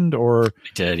happened, or I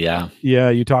did. Yeah. Yeah.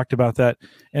 You talked about that.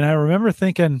 And I remember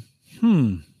thinking,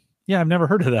 yeah, I've never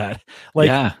heard of that.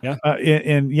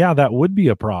 That would be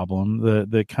a problem.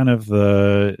 The kind of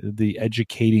the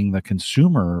educating the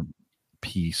consumer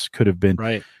piece could have been.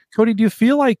 Right. Cody, do you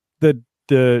feel like the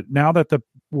now that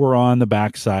we're on the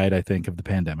backside, I think, of the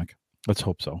pandemic, let's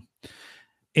hope so.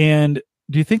 And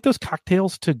do you think those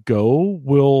cocktails to go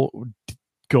will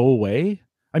go away?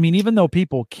 I mean, even though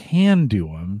people can do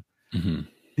them,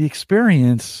 the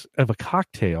experience of a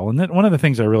cocktail, and then one of the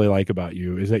things I really like about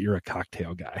you is that you're a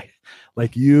cocktail guy.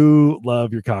 Like, you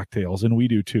love your cocktails, and we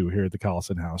do too here at the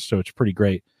Collison House. So it's pretty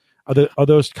great. Are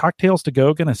those cocktails to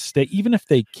go going to stay? Even if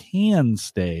they can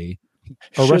stay,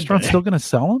 are restaurants still going to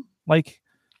sell them? Like,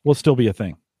 will still be a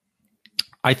thing?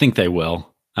 I think they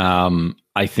will.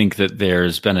 I think that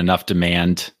there's been enough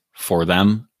demand for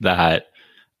them that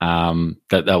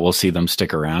that we'll see them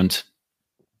stick around.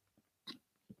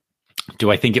 Do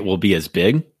I think it will be as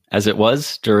big as it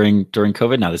was during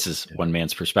COVID? Now, this is one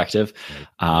man's perspective.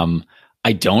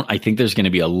 I don't. I think there's going to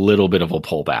be a little bit of a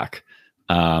pullback.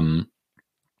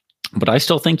 But I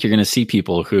still think you're going to see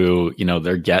people who,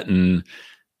 they're getting,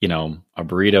 a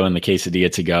burrito and the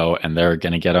quesadilla to go, and they're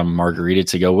going to get a margarita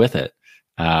to go with it.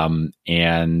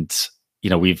 And,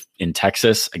 we've in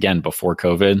Texas, again, before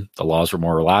COVID, the laws were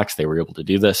more relaxed. They were able to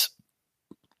do this.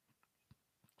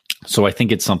 So I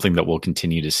think it's something that we'll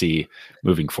continue to see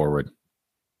moving forward.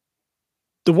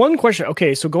 The one question,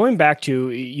 okay, so going back to,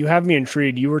 you have me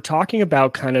intrigued. You were talking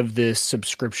about kind of this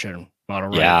subscription model,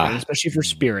 right? Yeah. Especially for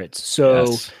spirits. So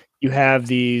Yes. You have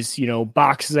these,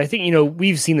 boxes. I think,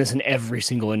 we've seen this in every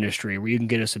single industry where you can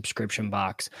get a subscription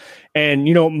box. And,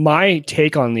 my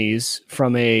take on these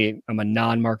I'm a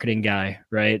non-marketing guy,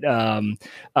 right?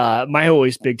 My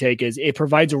always big take is it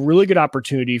provides a really good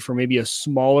opportunity for maybe a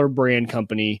smaller brand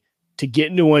company to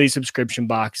get into one of these subscription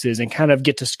boxes and kind of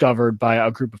get discovered by a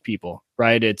group of people,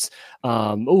 right? It's,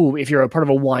 if you're a part of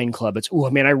a wine club, it's,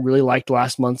 man, I really liked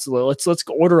last month's. Let's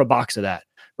order a box of that.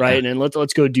 Right. And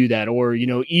let's go do that. Or,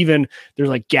 even there's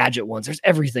like gadget ones, there's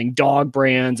everything, dog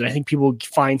brands. And I think people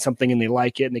find something and they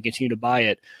like it and they continue to buy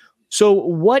it. So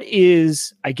what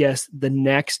is, I guess, the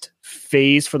next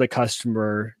phase for the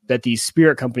customer that these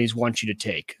spirit companies want you to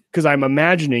take? Because I'm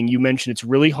imagining, you mentioned it's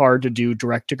really hard to do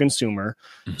direct to consumer.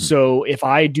 Mm-hmm. So if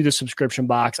I do the subscription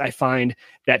box, I find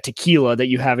that tequila that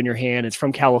you have in your hand, it's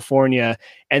from California.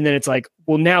 And then it's like,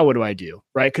 well, now what do I do?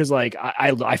 Right. Because like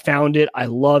I found it. I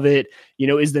love it.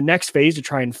 Is the next phase to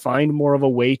try and find more of a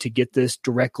way to get this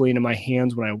directly into my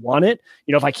hands when I want it?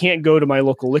 If I can't go to my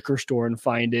local liquor store and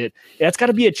find it, that's got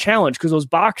to be a challenge because those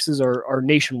boxes are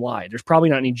nationwide. There's probably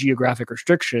not any geographic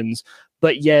restrictions,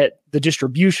 but yet the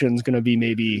distribution is going to be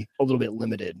maybe a little bit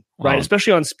limited, right?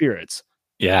 Especially on spirits.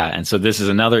 Yeah. And so this is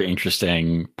another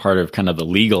interesting part of kind of the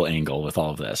legal angle with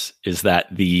all of this, is that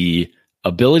the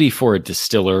ability for a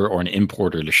distiller or an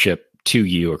importer to ship to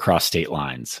you across state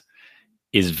lines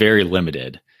is very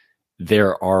limited.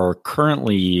 There are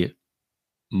currently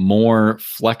more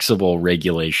flexible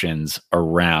regulations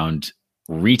around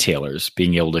retailers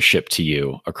being able to ship to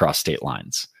you across state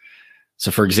lines. So,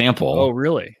 for example, oh,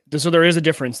 really? So there is a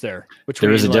difference there between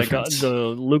there is a like difference. The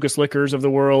Lucas Liquors of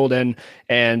the world and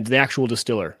the actual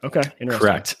distiller. Okay, interesting.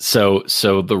 Correct. So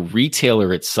the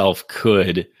retailer itself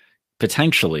could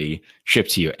potentially ship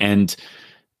to you, and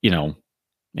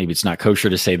maybe it's not kosher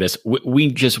to say this.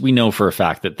 We know for a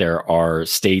fact that there are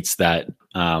states that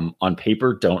on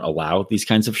paper don't allow these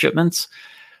kinds of shipments,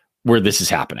 where this is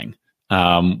happening,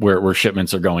 where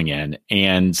shipments are going in,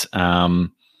 and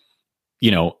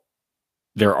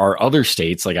there are other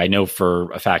states, like I know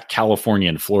for a fact, California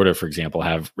and Florida, for example,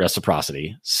 have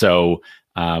reciprocity. So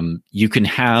you can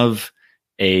have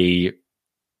a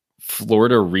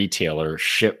Florida retailer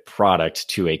ship product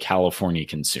to a California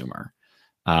consumer.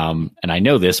 And I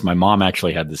know this, my mom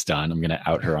actually had this done. I'm going to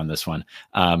out her on this one.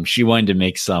 She wanted to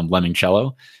make some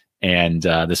limoncello. And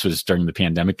this was during the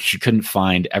pandemic. She couldn't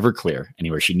find Everclear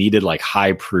anywhere. She needed like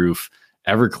high proof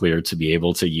Everclear to be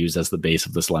able to use as the base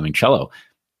of this limoncello.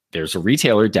 There's a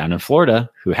retailer down in Florida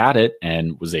who had it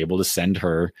and was able to send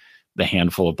her the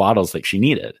handful of bottles that she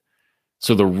needed.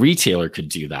 So the retailer could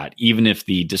do that, even if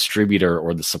the distributor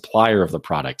or the supplier of the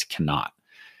product cannot.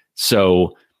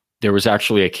 So there was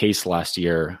actually a case last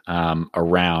year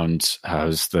around it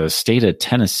was the state of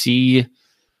Tennessee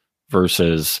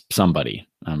versus somebody.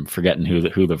 I'm forgetting who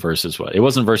the versus was. It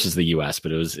wasn't versus the U.S.,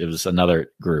 but it was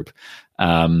another group.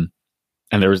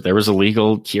 And there was a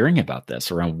legal hearing about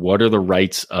this around what are the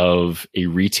rights of a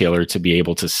retailer to be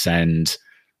able to send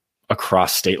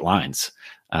across state lines.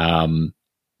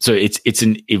 So it's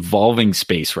an evolving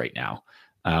space right now,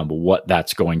 what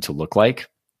that's going to look like.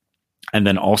 And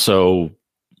then also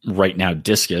right now,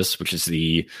 DISCUS, which is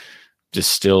the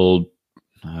Distilled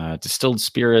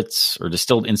Spirits or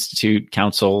Distilled Institute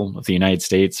Council of the United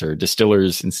States, or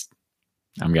Distillers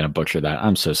I'm going to butcher that.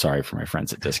 I'm so sorry for my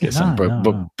friends at Discus. No,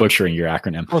 I'm butchering your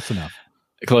acronym. Close enough.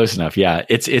 Close enough. Yeah.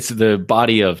 It's the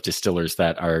body of distillers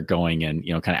that are going and,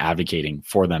 kind of advocating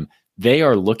for them. They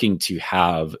are looking to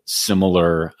have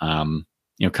similar, kind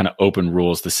of open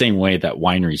rules the same way that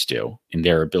wineries do in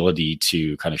their ability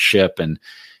to kind of ship. And,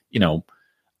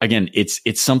 again,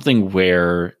 it's something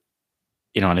where,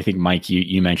 and I think Mike,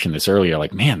 you mentioned this earlier,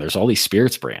 like, man, there's all these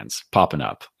spirits brands popping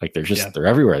up. Like they're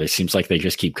everywhere. It seems like they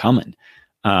just keep coming.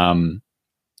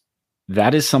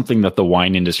 That is something that the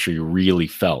wine industry really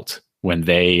felt when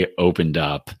they opened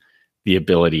up the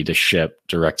ability to ship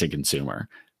direct to consumer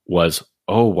was,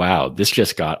 oh, wow, this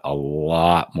just got a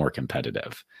lot more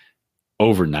competitive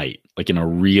overnight, like in a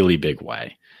really big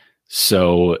way.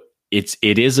 So it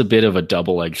is a bit of a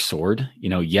double-edged sword.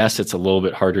 Yes, it's a little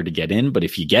bit harder to get in, but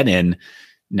if you get in,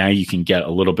 now you can get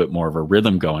a little bit more of a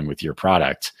rhythm going with your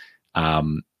product.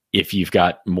 If you've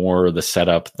got more of the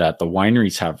setup that the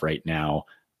wineries have right now,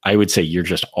 I would say you're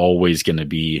just always going to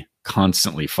be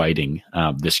constantly fighting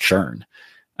this churn.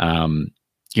 A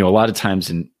lot of times,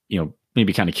 and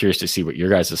maybe kind of curious to see what your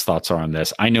guys' thoughts are on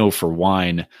this. I know for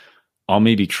wine, I'll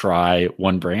maybe try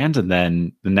one brand, and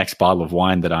then the next bottle of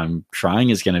wine that I'm trying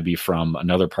is going to be from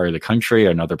another part of the country,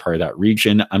 or another part of that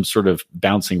region. I'm sort of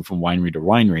bouncing from winery to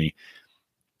winery.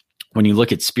 When you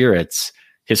look at spirits,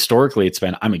 historically, it's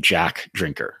been, I'm a Jack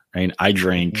drinker, right? I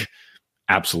drink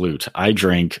Absolute. I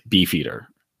drink Beefeater,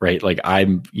 right? Like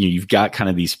you've got kind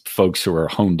of these folks who are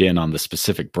honed in on the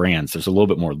specific brands. There's a little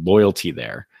bit more loyalty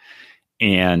there.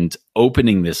 And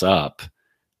opening this up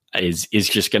is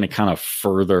just going to kind of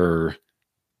further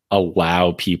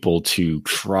allow people to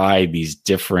try these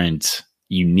different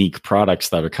unique products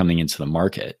that are coming into the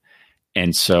market.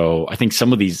 And so I think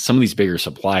some of these bigger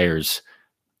suppliers,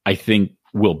 I think,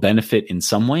 will benefit in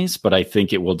some ways, but I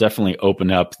think it will definitely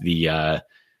open up the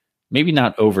maybe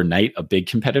not overnight a big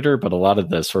competitor, but a lot of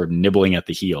the sort of nibbling at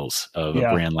the heels of a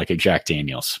brand like a Jack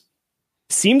Daniel's.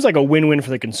 Seems like a win-win for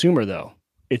the consumer, though.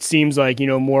 It seems like,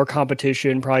 more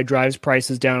competition probably drives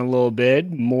prices down a little bit,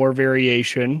 more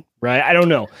variation, right? I don't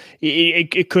know.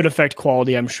 It could affect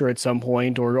quality, I'm sure, at some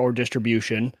point, or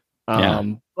distribution.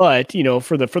 But,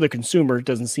 for the consumer, it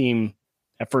doesn't seem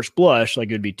at first blush like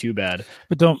it'd be too bad.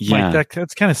 But Mike,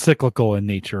 that's kind of cyclical in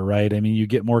nature, right? I mean, you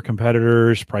get more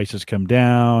competitors, prices come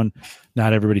down,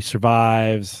 not everybody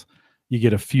survives. You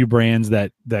get a few brands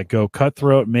that go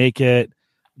cutthroat, make it.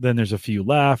 Then there's a few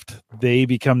left. They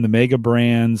become the mega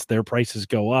brands. Their prices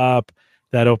go up.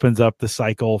 That opens up the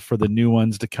cycle for the new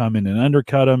ones to come in and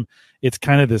undercut them. It's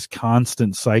kind of this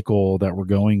constant cycle that we're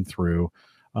going through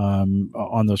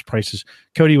on those prices.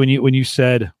 Cody, when you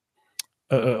said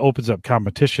opens up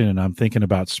competition, and I'm thinking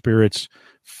about spirits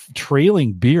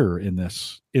trailing beer in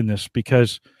this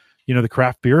because the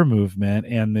craft beer movement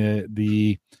and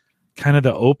the kind of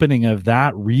the opening of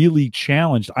that really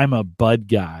challenged. I'm a Bud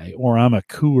guy, or I'm a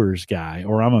Coors guy,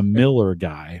 or I'm a Miller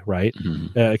guy, right?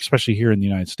 Mm-hmm. Especially here in the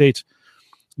United States.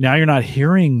 Now you're not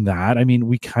hearing that. I mean,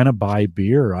 we kind of buy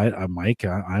beer. Mike,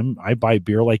 I buy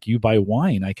beer like you buy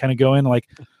wine. I kind of go in like,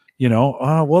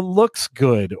 what looks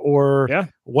good, or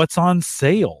what's on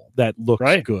sale that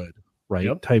looks good, right?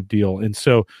 Yep. Type deal. And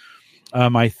so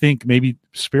I think maybe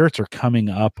spirits are coming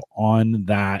up on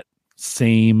that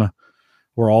same,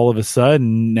 where all of a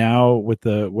sudden now with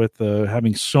the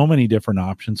having so many different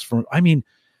options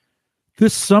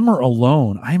this summer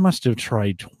alone, I must have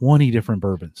tried 20 different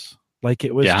bourbons. Like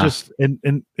it was just,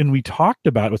 and we talked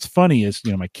about, what's funny is,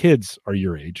 my kids are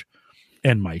your age,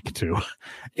 and Mike too.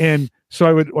 And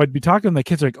so I'd be talking to my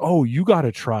kids like, oh, you got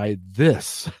to try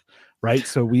this. Right.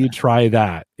 So we'd try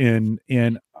that. And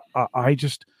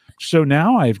so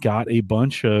now I've got a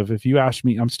bunch of, if you ask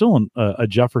me, I'm still a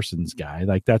Jefferson's guy.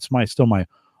 Like that's still my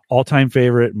all-time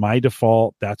favorite, my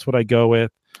default. That's what I go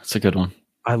with. That's a good one.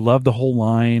 I love the whole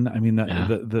line. I mean,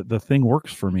 the thing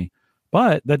works for me,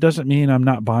 but that doesn't mean I'm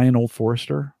not buying Old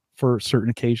Forester for certain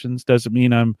occasions. Doesn't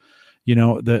mean I'm,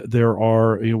 there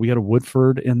are, we got a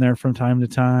Woodford in there from time to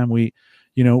time. We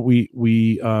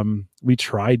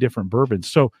try different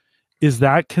bourbons. So is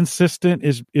that consistent?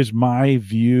 Is my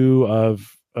view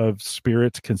of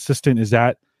spirits consistent? Is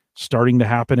that starting to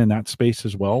happen in that space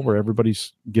as well, where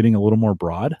everybody's getting a little more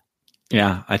broad?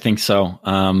 Yeah, I think so.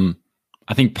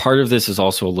 I think part of this is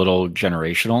also a little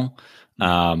generational.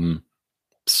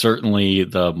 Certainly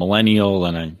the millennial,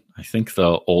 and I think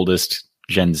the oldest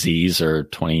Gen Zs are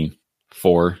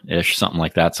 24-ish, something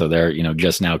like that. So they're,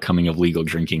 just now coming of legal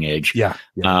drinking age. Yeah.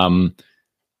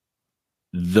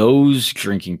 Those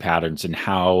drinking patterns and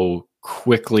how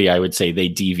quickly I would say they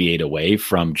deviate away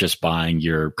from just buying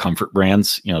your comfort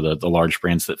brands, the large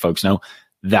brands that folks know,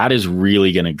 that is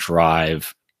really going to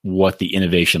drive what the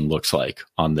innovation looks like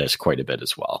on this quite a bit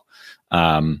as well.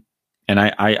 And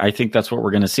I think that's what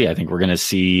we're going to see. I think we're going to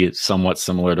see somewhat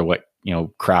similar to what,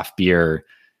 craft beer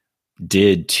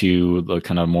did to the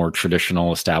kind of more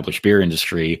traditional established beer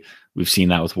industry. We've seen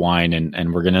that with wine,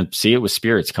 and we're going to see it with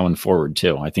spirits coming forward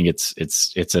too. I think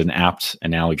it's an apt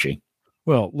analogy.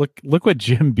 Well, look what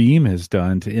Jim Beam has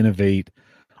done to innovate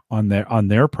on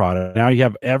their product. Now you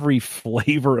have every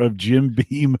flavor of Jim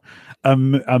Beam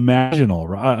imaginable,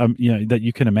 that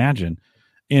you can imagine.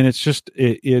 And it's just,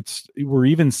 we're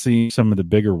even seeing some of the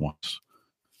bigger ones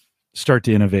start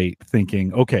to innovate,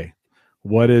 thinking, okay,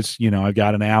 what is, I've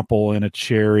got an apple and a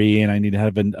cherry, and I need to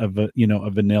have a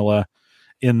vanilla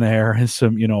in there, and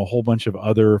some, a whole bunch of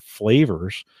other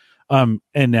flavors. And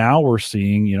now we're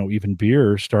seeing, even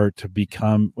beer start to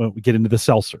become, we get into the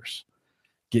seltzers,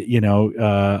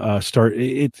 start.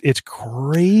 It's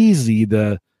crazy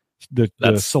the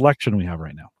selection we have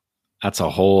right now. That's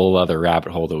a whole other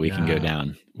rabbit hole that we can go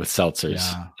down with seltzers.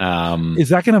 Yeah. Is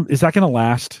that gonna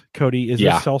last, Cody? Is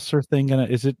this seltzer thing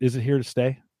is it here to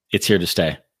stay? It's here to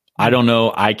stay. I don't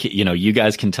know. You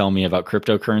guys can tell me about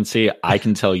cryptocurrency. I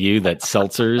can tell you that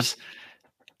seltzers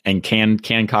and canned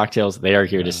cocktails, they are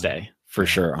here to stay for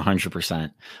sure.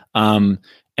 100%.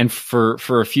 And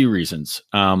for a few reasons.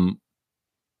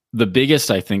 The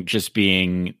biggest, I think, just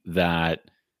being that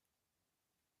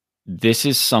this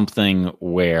is something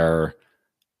where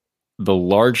the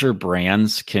larger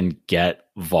brands can get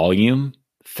volume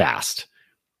fast.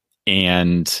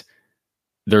 And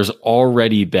there's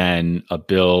already been a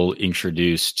bill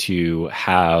introduced to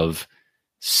have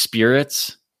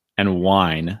spirits and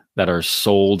wine that are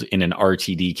sold in an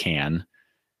RTD can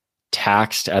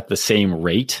taxed at the same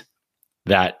rate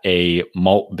that a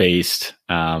malt-based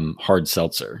hard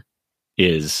seltzer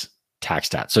is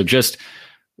taxed at. So just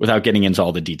without getting into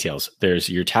all the details, there's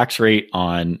your tax rate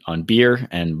on beer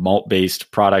and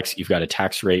malt-based products. You've got a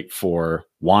tax rate for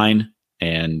wine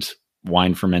and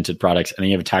wine fermented products, and then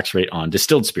you have a tax rate on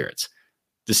distilled spirits.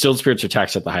 Distilled spirits are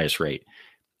taxed at the highest rate.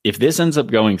 If this ends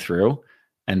up going through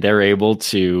and they're able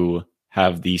to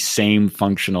have the same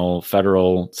functional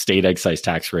federal state excise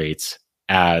tax rates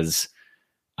as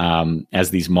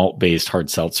these malt-based hard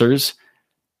seltzers,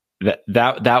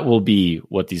 that will be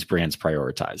what these brands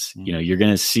prioritize. Mm-hmm. You're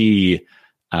going to see,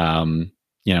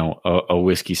 a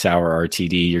whiskey sour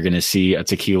RTD. You're going to see a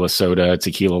tequila soda,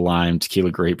 tequila lime,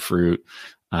 tequila grapefruit.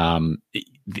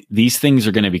 These things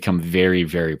are going to become very,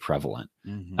 very prevalent.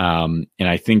 Mm-hmm. And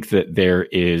I think that there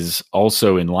is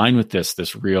also in line with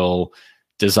this real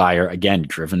desire, again,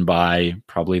 driven by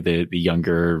probably the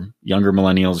younger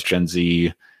millennials, Gen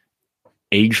Z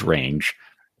age range.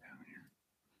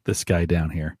 This guy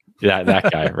down here.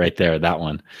 That guy right there, that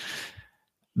one.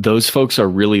 Those folks are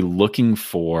really looking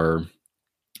for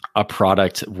a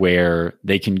product where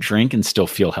they can drink and still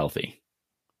feel healthy.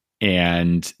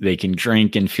 And they can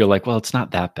drink and feel like, well, it's not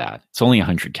that bad. It's only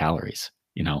 100 calories.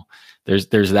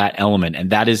 There's that element. And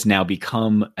that has now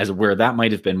become, as where that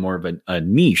might have been more of a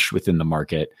niche within the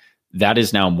market, that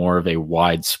is now more of a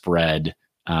widespread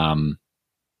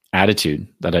attitude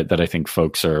that I think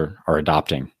folks are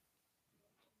adopting.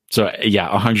 So yeah,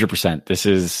 100%. This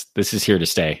is here to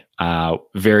stay.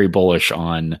 Very bullish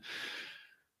on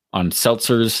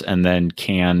seltzers and then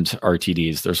canned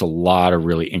RTDs. There's a lot of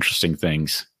really interesting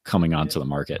things coming onto the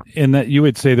market. And that you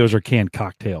would say those are canned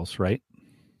cocktails, right?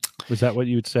 Was that what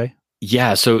you would say?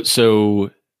 Yeah.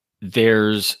 So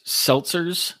there's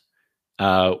seltzers,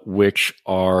 which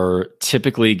are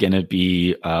typically going to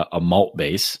be a malt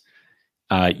base.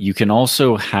 You can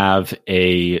also have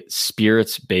a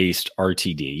spirits-based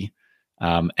RTD.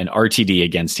 And RTD,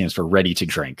 again, stands for ready to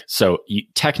drink. So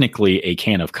technically, a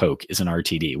can of Coke is an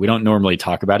RTD. We don't normally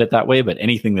talk about it that way, but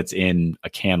anything that's in a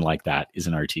can like that is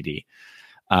an RTD.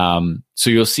 So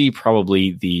you'll see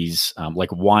probably these,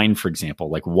 like wine, for example,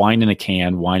 like wine in a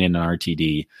can, wine in an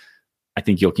RTD. I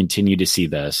think you'll continue to see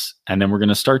this. And then we're going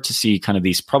to start to see kind of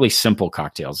these probably simple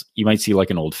cocktails. You might see like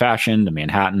an old fashioned, a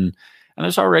Manhattan. And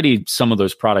there's already some of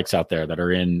those products out there that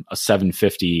are in a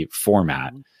 750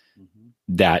 format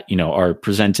that, are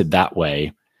presented that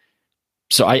way.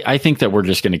 So I think that we're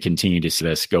just going to continue to see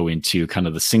this go into kind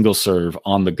of the single serve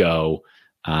on the go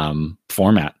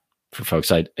format for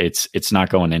folks. It's not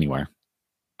going anywhere.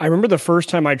 I remember the first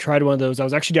time I tried one of those, I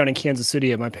was actually down in Kansas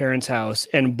City at my parents' house,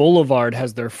 and Boulevard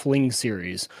has their Fling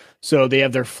series. So they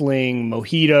have their Fling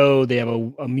Mojito, they have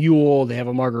a Mule, they have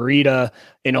a Margarita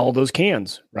in all those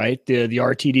cans, right? The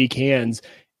RTD cans.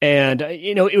 And,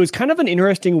 it was kind of an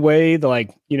interesting way that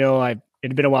it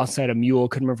had been a while since I had a Mule.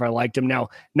 Couldn't remember if I liked them. Now,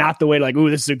 not the way like,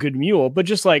 ooh, this is a good Mule, but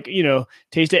just like,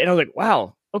 taste it. And I was like,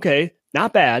 wow, okay,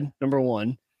 not bad, number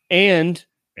one. And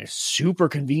It's super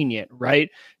convenient, right?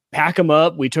 Pack them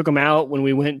up. We took them out when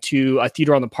we went to a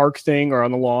theater on the park thing or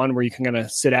on the lawn where you can kind of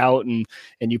sit out and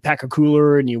you pack a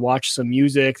cooler and you watch some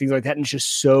music, things like that. And it's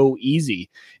just so easy.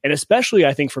 And especially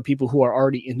I think for people who are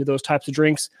already into those types of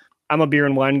drinks, I'm a beer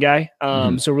and wine guy.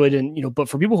 So really didn't, but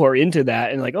for people who are into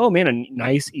that and like, oh man, a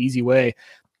nice, easy way.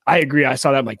 I agree. I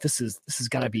saw that. I'm like, this has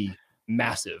gotta be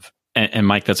massive. And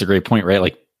Mike, that's a great point, right?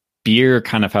 Like beer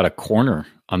kind of had a corner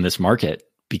on this market,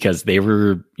 because they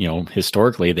were,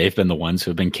 historically, they've been the ones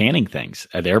who have been canning things.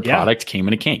 Their product came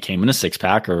in a can, came in a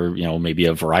 6-pack or, maybe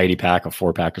a variety pack, a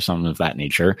 4-pack or something of that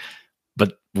nature.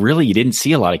 But really, you didn't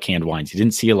see a lot of canned wines. You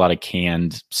didn't see a lot of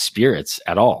canned spirits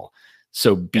at all.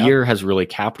 So beer has really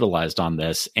capitalized on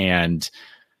this. And,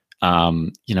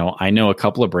 I know a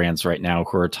couple of brands right now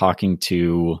who are talking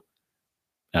to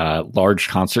large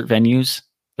concert venues.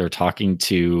 They're talking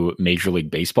to Major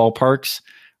League Baseball parks.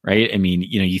 Right. I mean,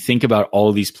 you think about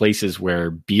all these places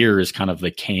where beer is kind of the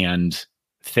canned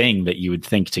thing that you would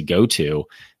think to go to.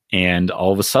 And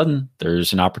all of a sudden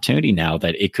there's an opportunity now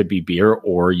that it could be beer,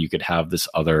 or you could have this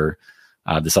other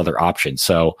option.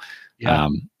 So,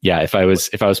 if I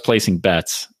was placing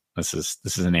bets, this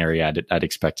is an area I'd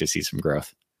expect to see some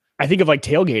growth. I think of like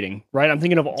tailgating, right? I'm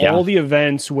thinking of all the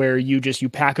events where you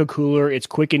pack a cooler, it's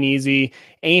quick and easy,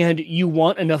 and you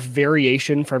want enough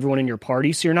variation for everyone in your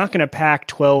party. So you're not going to pack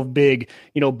 12 big,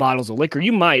 bottles of liquor.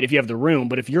 You might if you have the room,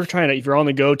 but if you're on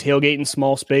the go tailgate in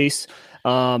small space,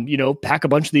 pack a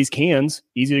bunch of these cans,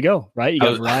 easy to go, right? You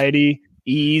got variety,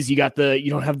 ease. You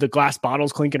don't have the glass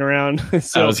bottles clinking around.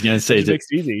 So I was going to say, it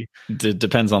easy.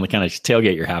 Depends on the kind of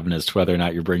tailgate you're having as to whether or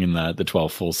not you're bringing the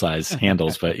 12 full size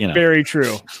handles, but very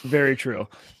true. Very true.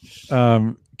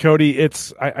 Cody,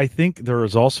 I think there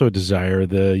is also a desire.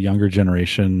 The younger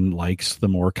generation likes the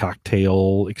more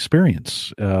cocktail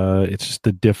experience. It's just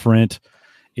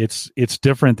it's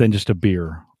different than just a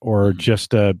beer or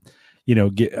just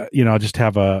just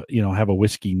have a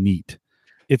whiskey neat.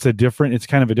 It's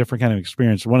kind of a different kind of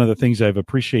experience. One of the things I've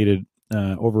appreciated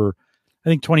over, I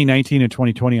think 2019 and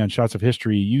 2020 on Shots of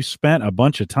History, you spent a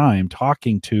bunch of time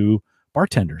talking to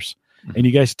bartenders and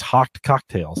you guys talked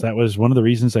cocktails. That was one of the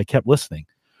reasons I kept listening,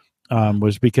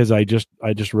 was because I just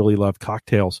really love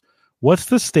cocktails. What's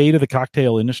the state of the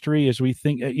cocktail industry as we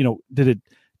think,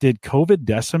 did COVID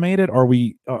decimate it? Are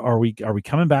we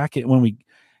coming back when we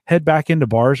head back into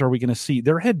bars? Are we going to see,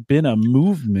 there had been a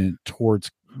movement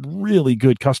towards really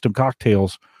good custom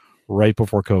cocktails right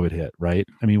before COVID hit, right?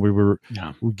 I mean, we were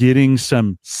getting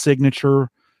some signature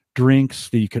drinks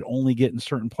that you could only get in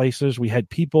certain places. We had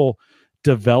people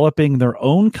developing their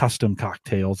own custom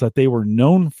cocktails that they were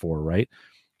known for, right?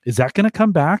 Is that going to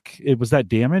come back? Was that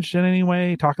damaged in any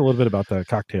way? Talk a little bit about the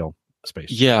cocktail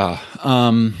space. Yeah.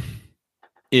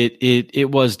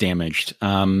 It was damaged.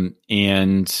 And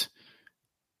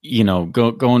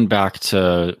going back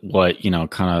to what,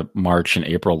 kind of March and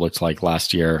April looked like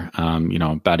last year,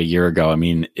 about a year ago, I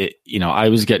mean, I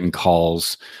was getting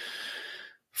calls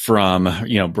from,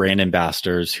 brand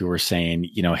ambassadors who were saying,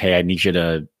 hey, I need you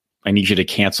to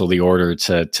cancel the order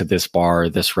to this bar,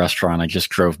 this restaurant. I just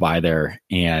drove by there.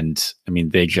 And I mean,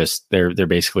 they're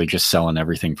basically just selling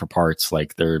everything for parts.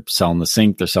 Like they're selling the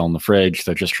sink, they're selling the fridge.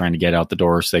 They're just trying to get out the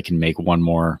door so they can make one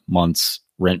more month's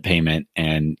rent payment.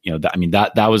 And,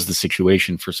 that was the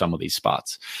situation for some of these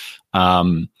spots.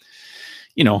 I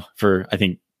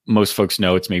think most folks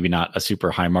know it's maybe not a super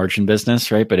high margin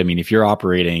business, right? But I mean, if you're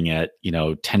operating at,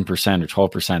 10% or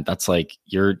 12%, that's like,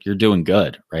 you're doing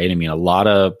good, right? I mean, a lot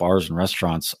of bars and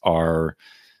restaurants are,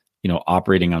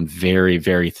 operating on very,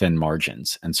 very thin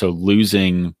margins. And so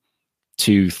losing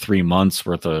 2-3 months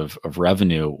worth of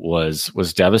revenue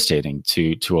was devastating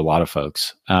to a lot of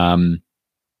folks.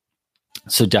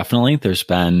 So definitely there's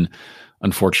been,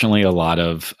 unfortunately, a lot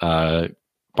of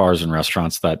bars and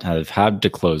restaurants that have had to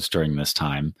close during this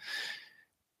time.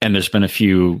 And there's been a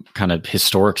few kind of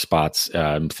historic spots.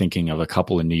 I'm thinking of a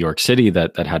couple in New York City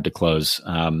that had to close.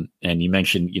 And you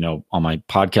mentioned, on my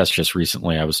podcast just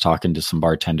recently, I was talking to some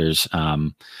bartenders.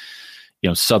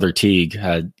 Souther Teague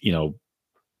had,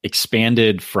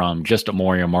 expanded from just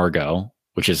Amoria Margot,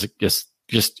 which is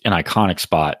just an iconic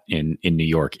spot in New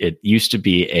York. It used to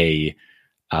be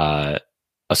a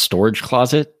storage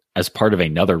closet as part of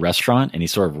another restaurant, and he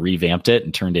sort of revamped it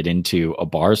and turned it into a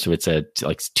bar. So it's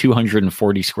like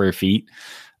 240 square feet.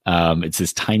 It's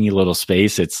this tiny little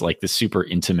space. It's like this super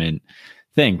intimate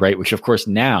thing, right? Which of course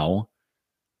now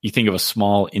you think of a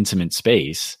small intimate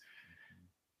space.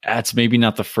 That's maybe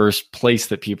not the first place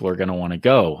that people are going to want to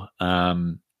go.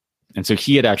 And so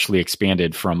he had actually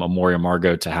expanded from Amoria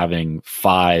Margot to having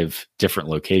 5 different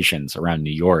locations around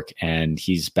New York. And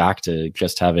he's back to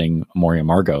just having Amoria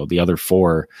Margot. The other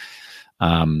 4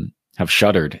 have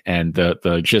shuttered. And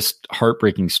the just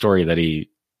heartbreaking story that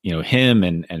him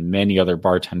and many other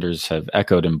bartenders have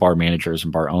echoed, and bar managers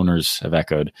and bar owners have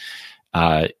echoed,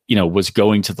 was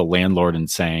going to the landlord and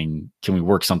saying, can we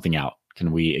work something out?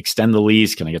 Can we extend the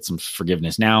lease? Can I get some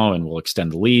forgiveness now? And we'll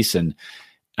extend the lease. And,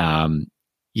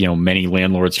 many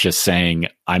landlords just saying,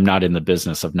 I'm not in the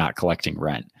business of not collecting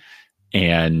rent.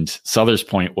 And Souther's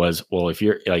point was, well,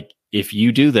 if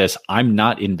you do this, I'm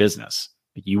not in business.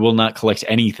 You will not collect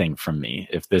anything from me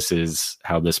if this is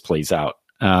how this plays out.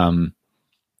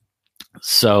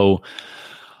 So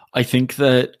I think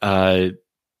that,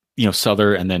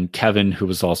 Souther, and then Kevin, who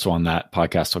was also on that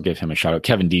podcast, I'll give him a shout out.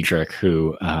 Kevin Diedrich,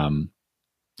 who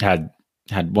had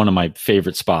one of my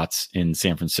favorite spots in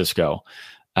San Francisco.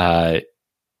 They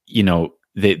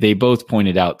both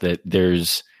pointed out that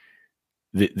this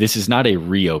is not a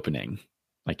reopening,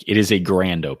 like it is a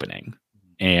grand opening.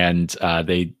 And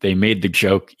they made the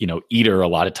joke, Eater a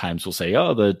lot of times will say,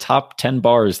 oh, the top 10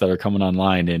 bars that are coming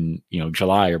online in,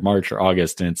 July or March or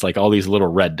August. And it's like all these little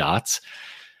red dots.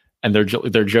 And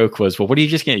their joke was, well, what are you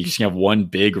just going to, you just gonna have one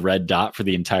big red dot for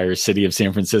the entire city of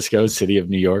San Francisco, city of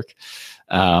New York.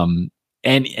 And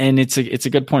it's a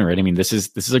good point, right? I mean, this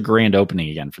is a grand opening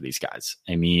again for these guys.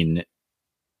 I mean,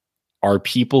 are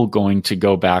people going to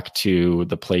go back to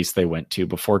the place they went to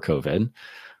before COVID?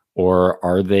 Or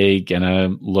are they going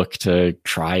to look to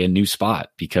try a new spot?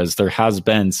 Because there has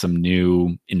been some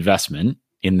new investment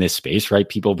in this space, right?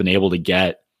 People have been able to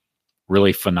get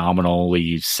really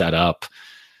phenomenally set up,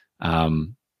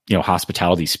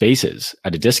 hospitality spaces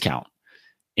at a discount.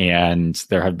 And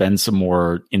there have been some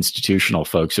more institutional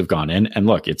folks who've gone in, and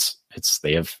look,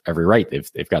 they have every right.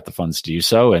 They've got the funds to do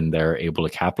so, and they're able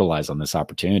to capitalize on this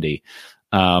opportunity.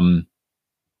 It'll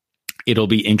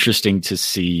be interesting to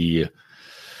see,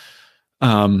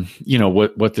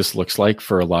 what this looks like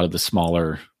for a lot of the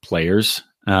smaller players.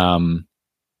 Craft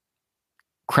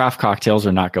cocktails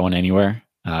are not going anywhere.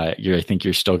 I think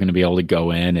you're still going to be able to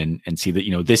go in and see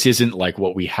that, this isn't like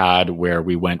what we had where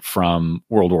we went from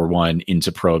World War I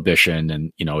into Prohibition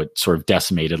and, it sort of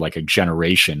decimated like a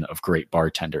generation of great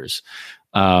bartenders.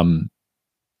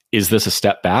 Is this a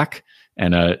step back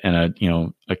and a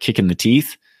kick in the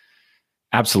teeth?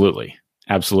 Absolutely.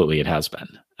 Absolutely. It has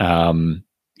been. And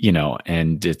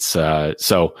it's,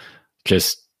 so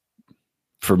just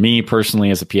for me personally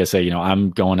as a PSA,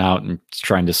 I'm going out and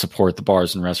trying to support the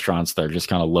bars and restaurants that are just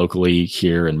kind of locally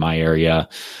here in my area.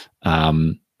 I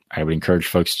would encourage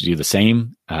folks to do the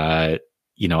same. I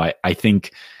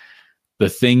think the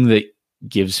thing that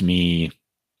gives me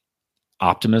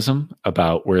optimism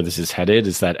about where this is headed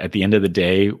is that at the end of the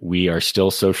day, we are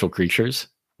still social creatures.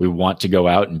 We want to go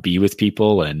out and be with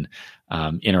people and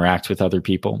interact with other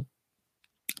people.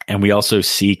 And we also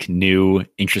seek new,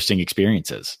 interesting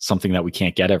experiences, something that we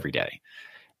can't get every day.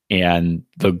 And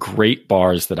the great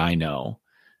bars that I know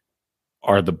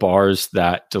are the bars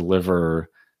that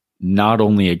deliver not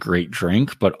only a great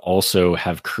drink, but also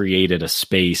have created a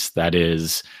space that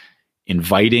is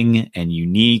inviting and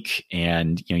unique.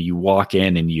 And, you walk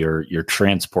in and you're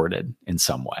transported in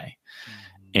some way.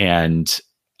 Mm-hmm. And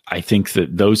I think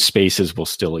that those spaces will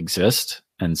still exist.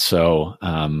 And so,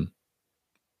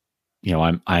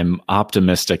 I'm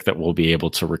optimistic that we'll be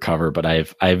able to recover, but I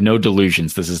have no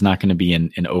delusions. This is not going to be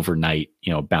an overnight,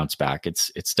 bounce back.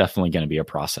 It's definitely going to be a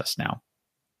process now.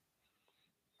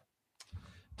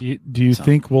 Do you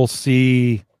think we'll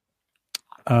see,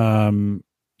 there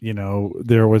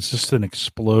was just an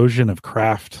explosion of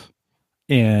craft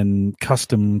and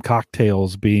custom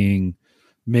cocktails being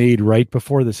made right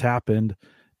before this happened.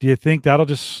 Do you think that'll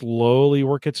just slowly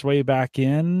work its way back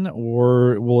in,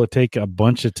 or will it take a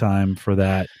bunch of time for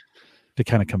that to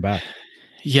kind of come back?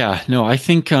 Yeah, no, I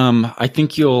think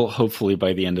you'll hopefully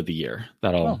by the end of the year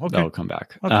that'll come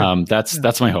back. Okay.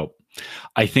 That's my hope.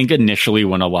 I think initially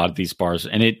when a lot of these bars,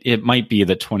 and it might be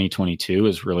that 2022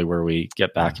 is really where we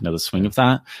get back into the swing of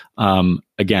that.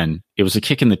 Again, it was a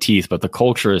kick in the teeth, but the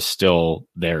culture is still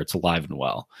there. It's alive and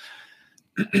well.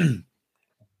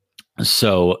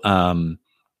 So,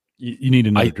 you need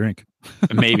another drink.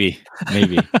 maybe.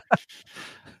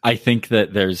 I think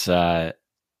that there's, I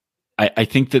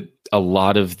think that a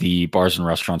lot of the bars and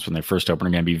restaurants when they first open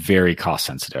are going to be very cost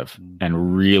sensitive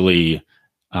and really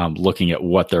looking at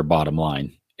what their bottom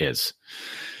line is.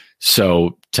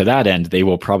 So to that end, they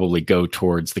will probably go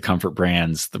towards the comfort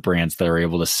brands, the brands that are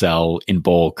able to sell in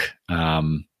bulk,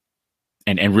 and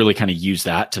really kind of use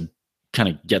that to kind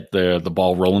of get the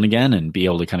ball rolling again and be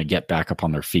able to kind of get back up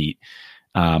on their feet.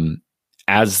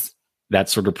 As that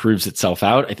sort of proves itself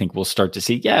out, I think we'll start to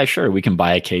see, yeah, sure, we can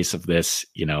buy a case of this,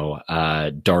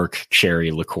 dark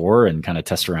cherry liqueur and kind of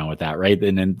test around with that, right?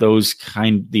 And then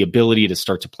the ability to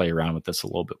start to play around with this a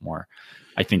little bit more,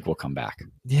 I think will come back.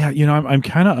 Yeah, I'm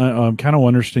kind of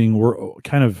wondering. We're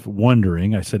kind of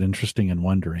wondering. I said interesting and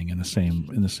wondering in the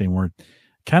same word.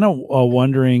 Kind of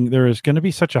wondering. There is going to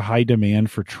be such a high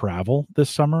demand for travel this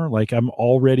summer. Like I'm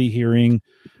already hearing,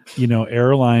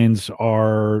 airlines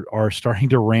are starting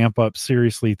to ramp up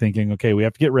seriously, thinking, okay, we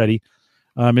have to get ready.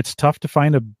 It's tough to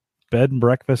find a bed and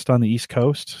breakfast on the East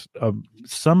Coast.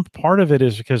 Some part of it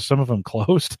is because some of them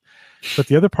closed. But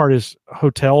the other part is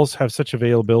hotels have such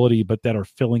availability, but that are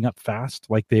filling up fast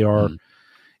like they are.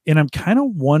 And I'm kind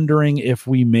of wondering if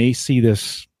we may see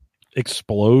this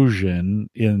explosion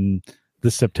in the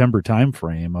September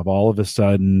timeframe of all of a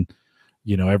sudden,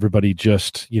 everybody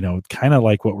just, kind of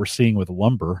like what we're seeing with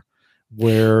lumber,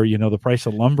 where, the price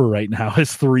of lumber right now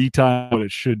is 3 times what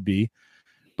it should be.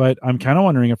 But I'm kind of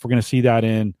wondering if we're going to see that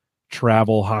in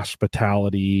travel,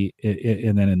 hospitality,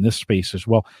 and then in this space as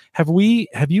well. Have we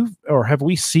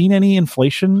seen any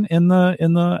inflation in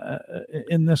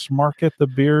this market? The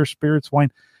beer, spirits,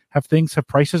 wine, have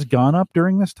prices gone up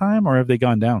during this time, or have they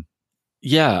gone down?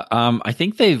 Yeah, I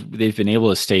think they've been able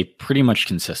to stay pretty much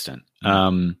consistent.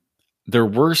 There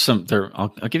were I'll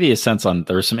give you a sense on,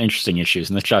 there were some interesting issues,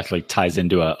 and this actually ties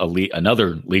into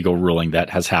another legal ruling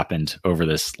that has happened over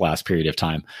this last period of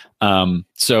time.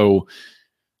 So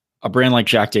a brand like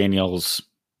Jack Daniel's,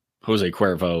 Jose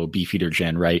Cuervo, Beefeater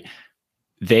Gin, right?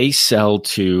 They sell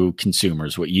to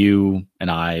consumers what you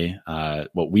and I,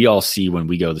 what we all see when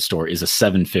we go to the store is a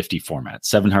 750 format,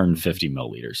 750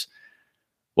 milliliters.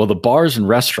 Well, the bars and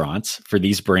restaurants for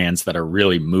these brands that are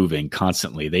really moving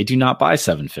constantly, they do not buy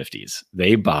 750s.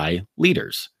 They buy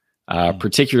liters,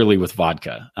 particularly with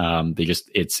vodka.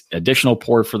 It's additional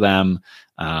pour for them.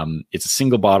 It's a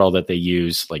single bottle that they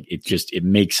use. Like it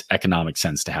makes economic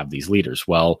sense to have these liters.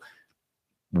 Well,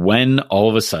 when all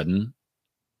of a sudden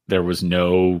there was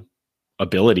no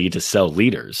ability to sell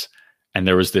liters and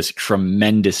there was this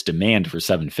tremendous demand for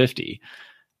 750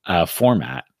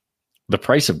 format, the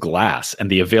price of glass and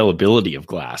the availability of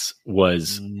glass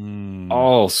was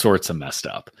all sorts of messed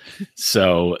up.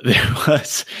 So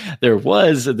there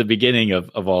was at the beginning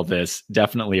of all this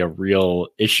definitely a real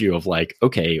issue of like,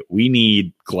 okay, we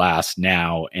need glass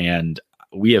now, and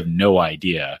we have no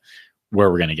idea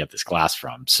where we're going to get this glass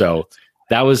from. So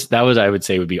that was I would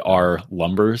say would be our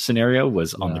lumber scenario,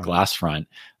 was on the glass front.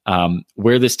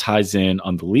 Where this ties in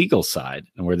on the legal side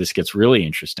and where this gets really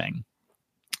interesting.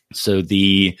 So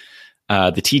the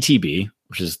TTB,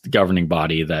 which is the governing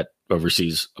body that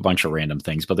oversees a bunch of random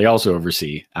things, but they also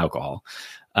oversee alcohol.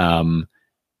 Earlier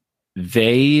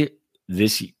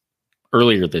this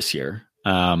year,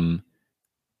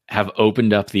 have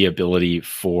opened up the ability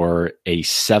for a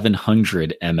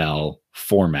 700 ml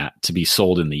format to be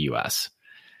sold in the US.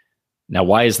 Now,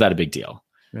 why is that a big deal?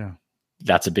 Yeah.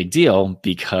 That's a big deal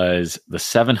because the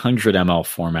 700 ml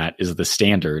format is the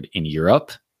standard in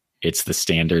Europe. It's the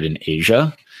standard in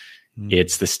Asia.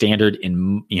 It's the standard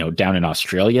in, down in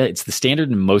Australia. It's the standard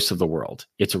in most of the world.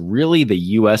 It's really the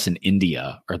US and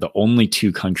India are the only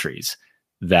 2 countries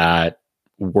that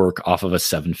work off of a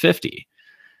 750.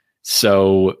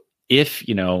 So if,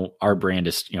 our brand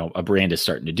is, a brand is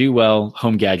starting to do well,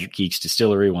 Home Gadget Geeks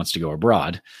Distillery wants to go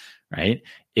abroad, right?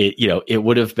 It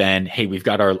would have been, hey, we've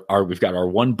got our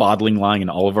one bottling line and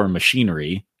all of our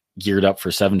machinery geared up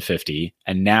for 750.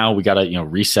 And now we got to,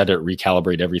 reset it,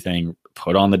 recalibrate everything,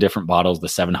 put on the different bottles, the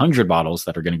 700 bottles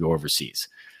that are going to go overseas.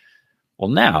 Well,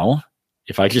 now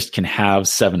if I just can have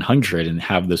 700 and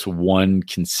have this one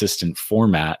consistent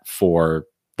format for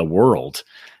the world,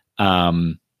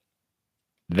 that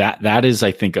is,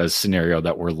 I think, a scenario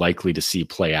that we're likely to see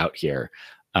play out here.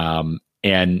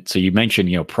 And so you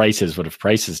mentioned, prices, what have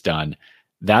prices done?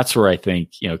 That's where I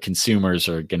think, consumers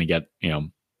are going to get,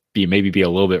 be a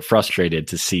little bit frustrated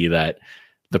to see that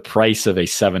the price of a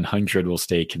 700 will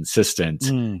stay consistent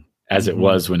as it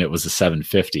was when it was a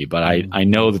 750. But I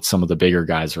know that some of the bigger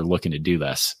guys are looking to do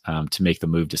this, to make the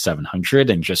move to 700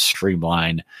 and just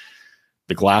streamline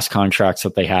the glass contracts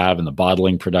that they have and the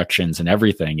bottling productions and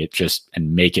everything.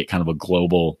 And make it kind of a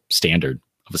global standard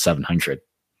of a 700.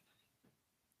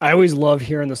 I always love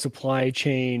hearing the supply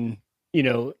chain,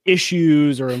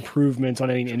 issues or improvements on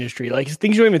any industry, like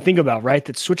things you don't even think about, right?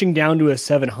 That switching down to a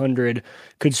 700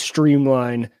 could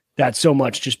streamline that so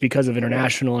much just because of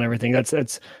international and everything.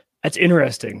 That's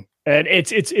interesting. And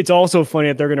it's also funny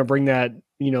that they're going to bring that,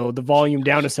 the volume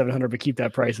down to 700, but keep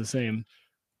that price the same.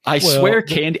 I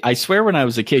swear when I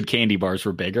was a kid, candy bars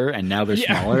were bigger and now they're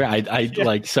smaller.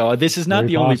 So this is not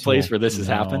the only place where this has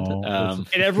happened. And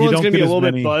everyone's going to be a little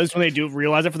bit buzzed when they do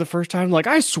realize it for the first time. Like,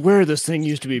 I swear this thing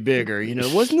used to be bigger,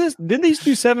 didn't these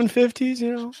do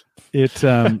 750s,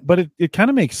 But it kind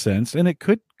of makes sense. And it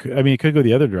could go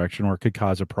the other direction, or it could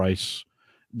cause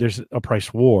there's a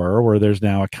price war where there's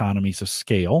now economies of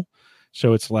scale.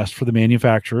 So it's less for the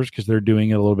manufacturers because they're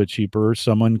doing it a little bit cheaper.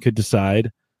 Someone could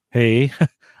decide, hey,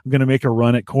 I'm going to make a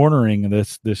run at cornering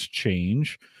this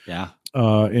change. Yeah.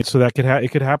 And so that it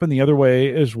could happen the other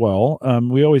way as well.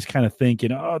 We always kind of think,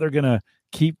 they're going to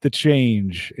keep the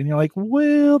change. And you're like,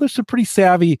 well, there's some pretty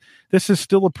savvy. This is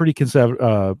still a pretty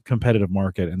competitive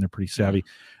market, and they're pretty savvy.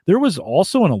 There was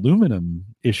also an aluminum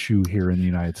issue here in the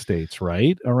United States,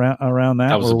 right? Around that.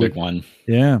 That was a big one.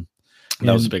 Yeah.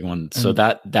 That was a big one. So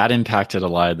that impacted a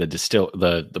lot of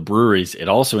the breweries. It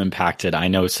also impacted, I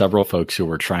know several folks who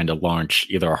were trying to launch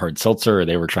either a hard seltzer or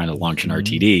they were trying to launch an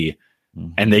RTD,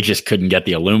 and they just couldn't get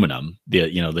the aluminum.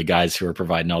 The guys who were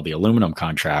providing all the aluminum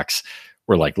contracts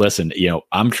were like, listen,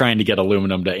 I'm trying to get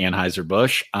aluminum to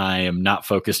Anheuser-Busch. I am not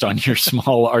focused on your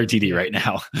small RTD right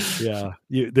now. Yeah.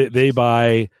 They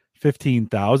buy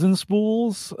 15,000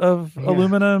 spools of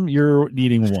aluminum. You're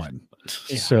needing one.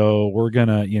 Yeah. So we're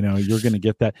gonna, you're gonna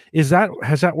get that. Has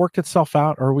that worked itself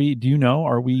out? Are we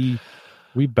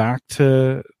back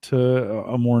to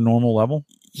a more normal level?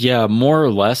 Yeah, more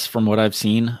or less from what I've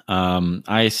seen.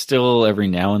 I still every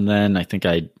now and then, I think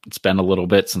it's been a little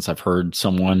bit since I've heard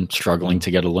someone struggling to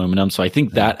get aluminum. So I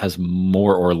think that has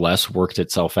more or less worked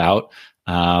itself out.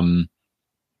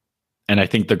 And I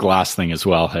think the glass thing as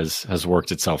well has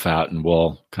worked itself out, and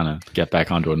we'll kind of get back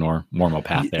onto a normal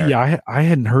path there. Yeah, I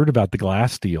hadn't heard about the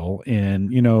glass deal,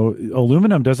 and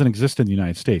aluminum doesn't exist in the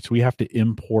United States. We have to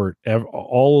import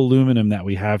all aluminum that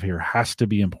we have here has to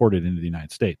be imported into the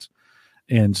United States,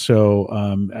 and so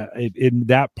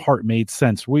that part made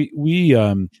sense. We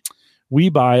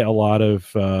buy a lot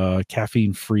of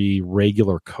caffeine-free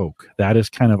regular Coke. That is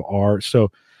kind of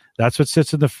that's what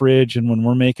sits in the fridge. And when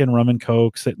we're making rum and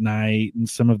Cokes at night and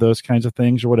some of those kinds of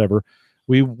things or whatever,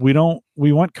 we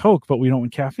want Coke, but we don't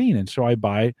want caffeine. And so I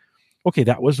buy,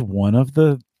 that was a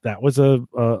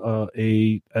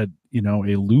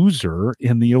loser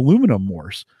in the aluminum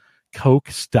wars. Coke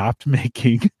stopped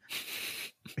making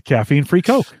caffeine-free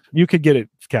Coke. You could get it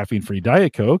caffeine-free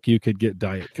Diet Coke. You could get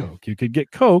Diet Coke. You could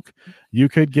get Coke. You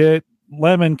could get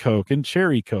lemon Coke and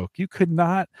cherry Coke. You could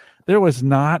not, there was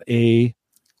not a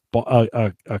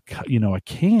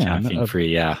can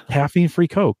caffeine-free, caffeine-free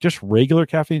Coke, just regular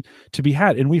caffeine to be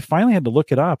had. And we finally had to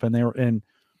look it up, and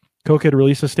Coke had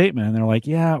released a statement, and they're like,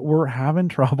 yeah, we're having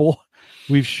trouble.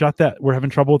 We're having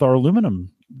trouble with our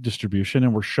aluminum distribution,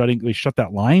 and we shut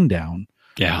that line down.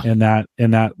 Yeah. And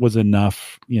that was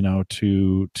enough,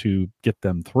 to get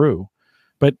them through.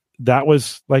 But that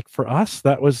was like, for us,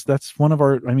 that's one of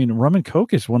our, rum and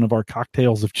Coke is one of our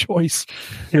cocktails of choice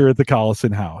here at the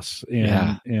Collison house.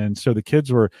 And so the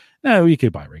kids were, no, you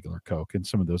could buy regular Coke and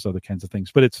some of those other kinds of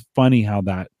things. But it's funny how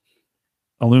that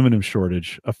aluminum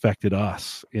shortage affected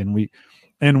us. And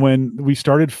when we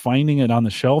started finding it on the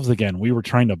shelves again, we were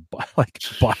trying to buy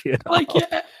it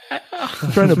up.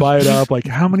 Trying to buy it up. Like,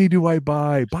 how many do I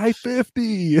buy? Buy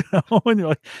 50. And you're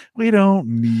like, we don't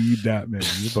need that many.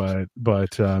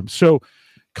 But so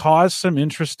caused some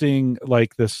interesting,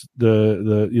 like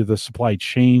the supply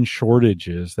chain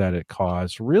shortages that it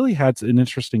caused really had an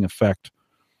interesting effect.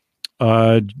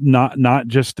 Not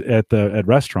just at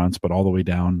restaurants, but all the way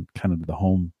down kind of the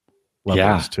home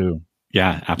levels too.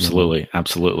 Yeah, absolutely.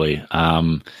 Absolutely.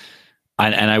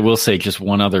 And I will say just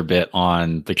one other bit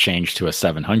on the change to a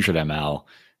 700 ml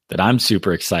that I'm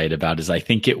super excited about is I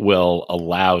think it will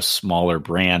allow smaller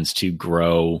brands to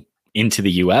grow into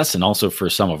the US, and also for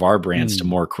some of our brands to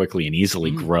more quickly and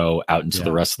easily grow out into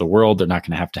the rest of the world. They're not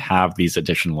going to have these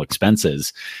additional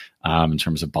expenses in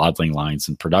terms of bottling lines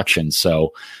and production.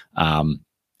 So,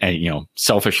 and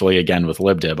selfishly, again with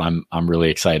LibDib, I'm really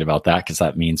excited about that, because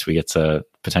that means we get to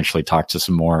potentially talk to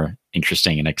some more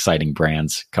interesting and exciting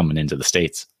brands coming into the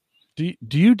States. Do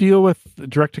you deal with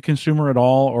direct to consumer at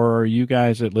all, or are you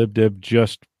guys at LibDib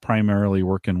just primarily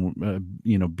working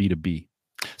B2B?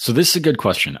 So this is a good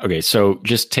question. Okay, so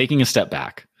just taking a step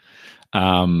back,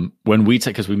 when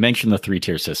because we mentioned the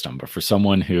 3-tier system, but for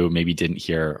someone who maybe didn't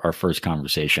hear our first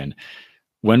conversation,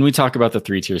 when we talk about the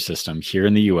 3-tier system here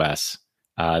in the US,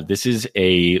 this is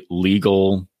a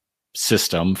legal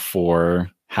system for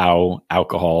how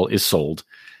alcohol is sold,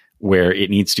 where it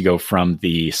needs to go from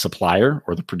the supplier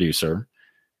or the producer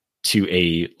to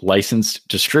a licensed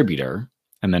distributor,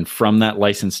 and then from that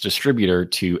licensed distributor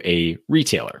to a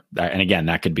retailer. And again,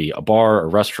 that could be a bar, a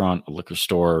restaurant, a liquor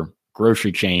store,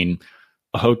 grocery chain,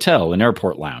 a hotel, an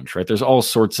airport lounge, right? There's all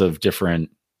sorts of different,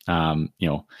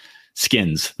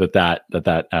 skins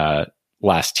that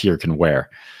last tier can wear.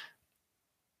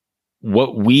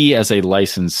 What we as a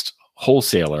licensed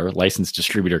wholesaler, licensed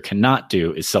distributor cannot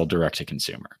do is sell direct to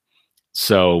consumer.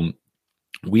 So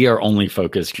we are only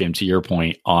focused, Jim, to your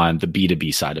point, on the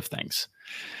B2B side of things.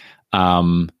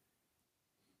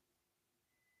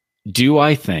 Do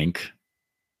I think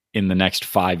in the next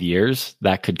 5 years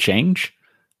that could change?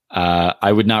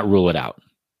 I would not rule it out.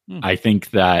 I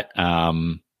think that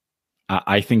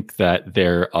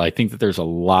there's a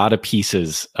lot of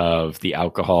pieces of the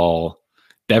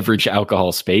beverage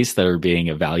alcohol space that are being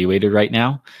evaluated right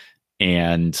now,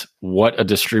 and what a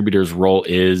distributor's role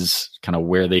is, kind of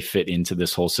where they fit into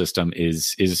this whole system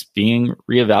is being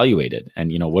reevaluated.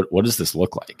 And what does this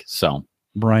look like? So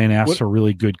Brian asks a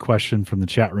really good question from the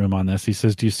chat room on this. He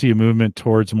says, do you see a movement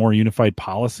towards more unified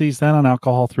policies then on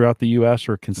alcohol throughout the U.S.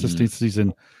 or consistencies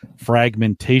in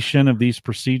fragmentation of these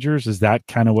procedures? Is that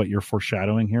kind of what you're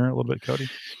foreshadowing here a little bit, Cody?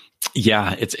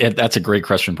 Yeah, that's a great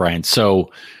question, Brian.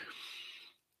 So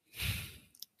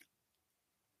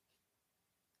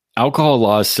alcohol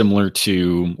laws, similar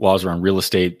to laws around real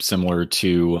estate, similar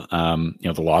to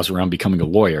the laws around becoming a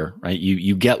lawyer, right?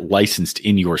 You get licensed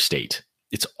in your state.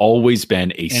 It's always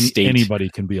been a state. Anybody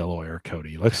can be a lawyer,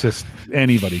 Cody.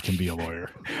 Anybody can be a lawyer.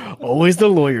 Always the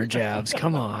lawyer jabs.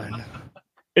 Come on.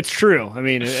 It's true. I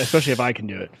mean, especially if I can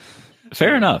do it.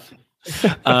 Fair enough.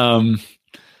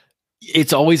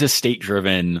 It's always a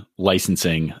state-driven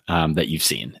licensing that you've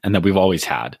seen and that we've always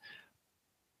had.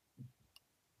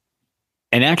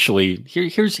 And actually,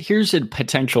 here's a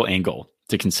potential angle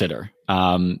to consider.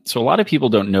 So a lot of people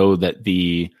don't know that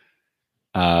the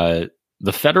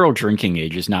federal drinking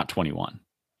age is not 21.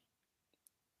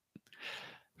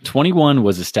 21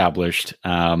 was established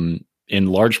in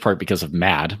large part because of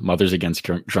MAD, Mothers Against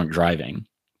Drunk Driving.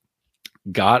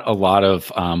 Got a lot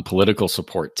of political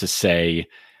support to say,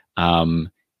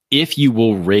 if you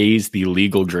will raise the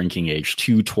legal drinking age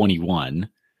to 21,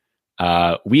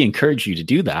 we encourage you to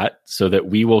do that so that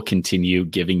we will continue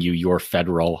giving you your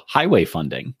federal highway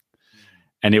funding.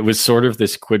 And it was sort of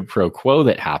this quid pro quo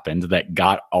that happened that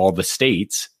got all the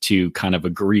states to kind of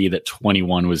agree that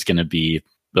 21 was going to be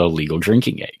the legal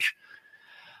drinking age.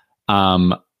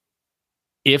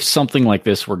 If something like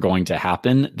this were going to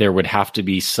happen, there would have to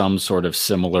be some sort of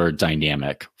similar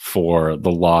dynamic for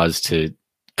the laws to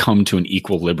come to an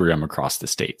equilibrium across the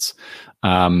states.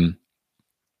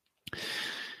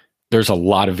 There's a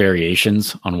lot of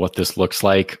variations on what this looks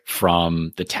like,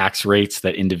 from the tax rates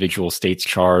that individual states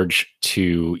charge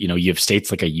to, you have states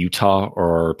like a Utah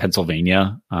or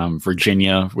Pennsylvania,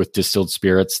 Virginia with distilled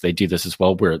spirits. They do this as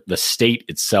well, where the state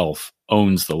itself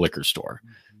owns the liquor store.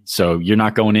 So you're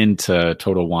not going into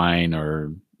Total Wine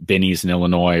or Benny's in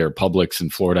Illinois or Publix in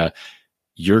Florida.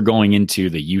 You're going into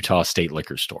the Utah state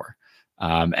liquor store.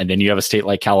 And then you have a state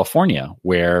like California,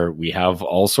 where we have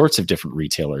all sorts of different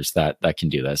retailers that can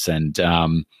do this. And,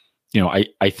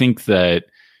 I think that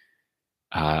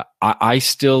I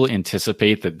still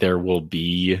anticipate that there will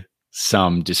be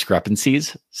some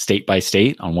discrepancies state by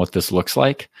state on what this looks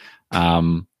like.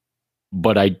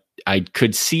 But I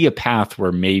could see a path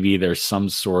where maybe there's some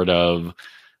sort of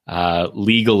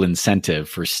legal incentive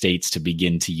for states to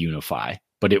begin to unify.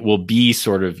 But it will be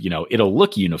sort of, it'll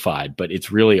look unified, but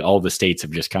it's really all the states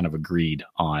have just kind of agreed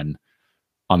on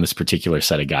this particular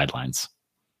set of guidelines.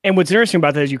 And what's interesting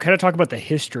about that is you kind of talk about the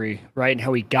history, right? And how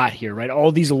we got here, right?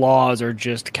 All these laws are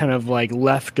just kind of like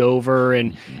left over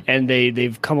and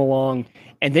they've come along.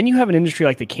 And then you have an industry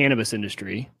like the cannabis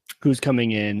industry who's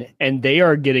coming in, and they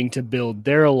are getting to build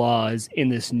their laws in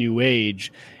this new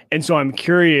age. And so I'm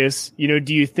curious, do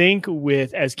you think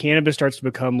as cannabis starts to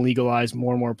become legalized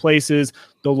more and more places,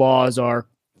 the laws are,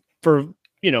 for,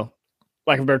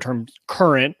 lack of a better term,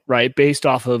 current, right? Based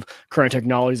off of current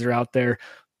technologies that are out there.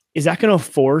 Is that going to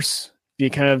force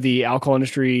the alcohol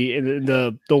industry,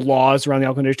 the laws around the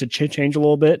alcohol industry to change a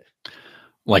little bit?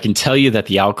 Well, I can tell you that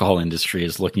the alcohol industry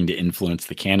is looking to influence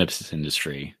the cannabis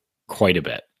industry quite a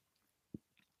bit.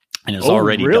 And has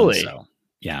already done so.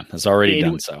 Yeah, has already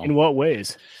done so. In what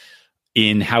ways?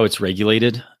 In how it's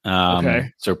regulated.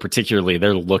 Okay. So particularly,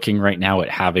 they're looking right now at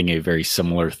having a very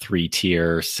similar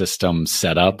 3-tier system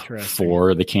set up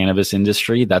for the cannabis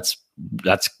industry. That's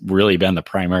really been the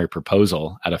primary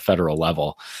proposal at a federal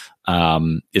level,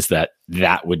 is that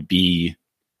would be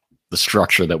the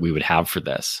structure that we would have for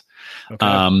this.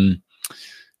 Okay.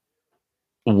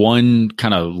 one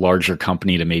kind of larger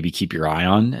company to maybe keep your eye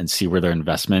on and see where their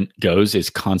investment goes is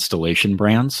Constellation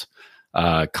Brands.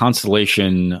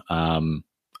 Constellation,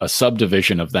 a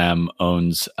subdivision of them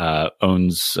owns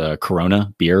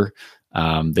Corona beer.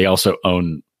 They also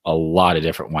own a lot of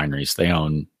different wineries. They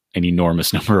own an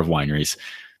enormous number of wineries.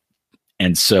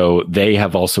 And so they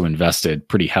have also invested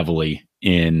pretty heavily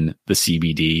in the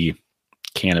CBD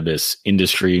cannabis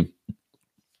industry.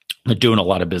 They're doing a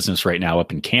lot of business right now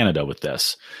up in Canada with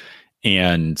this.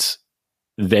 And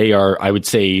they are, I would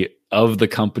say, of the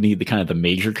company, the kind of the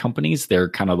major companies, they're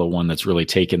kind of the one that's really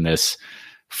taken this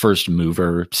first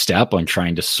mover step on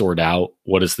trying to sort out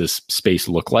what does this space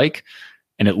look like.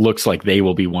 And it looks like they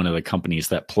will be one of the companies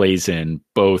that plays in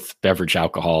both beverage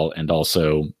alcohol and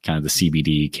also kind of the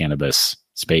CBD cannabis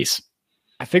space.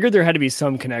 I figured there had to be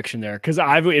some connection there because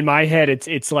in my head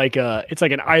it's like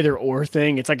an either or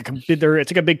thing. It's like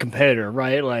a big competitor,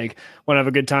 right? Like, want to have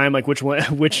a good time? Like, which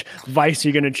vice are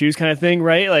you going to choose, kind of thing,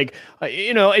 right? Like,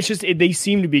 it's just they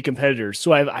seem to be competitors.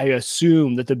 So I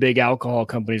assume that the big alcohol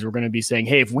companies were going to be saying,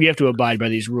 hey, if we have to abide by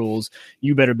these rules,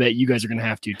 you better bet you guys are going to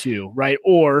have to too, right?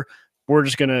 Or we're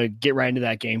just going to get right into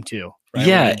that game too, right?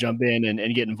 Yeah, jump in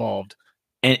and get involved.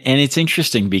 And it's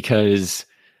interesting because,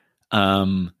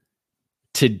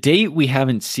 to date, we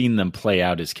haven't seen them play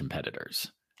out as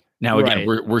competitors. Now, again,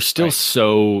 we're still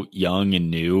so young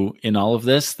and new in all of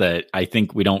this that I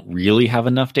think we don't really have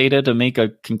enough data to make a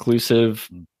conclusive,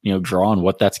 draw on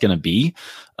what that's going to be.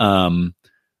 But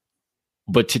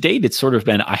to date, it's sort of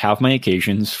been, I have my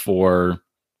occasions for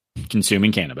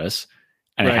consuming cannabis,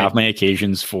 and I have my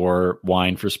occasions for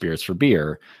wine, for spirits, for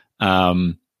beer.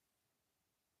 And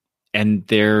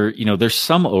there's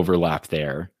some overlap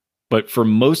there. But for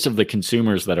most of the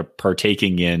consumers that are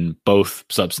partaking in both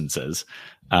substances,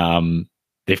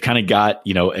 they've kind of got,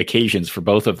 occasions for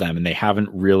both of them, and they haven't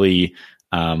really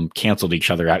canceled each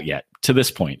other out yet to this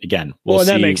point. Again, we'll see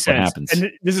that makes what sense. happens.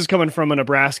 And this is coming from a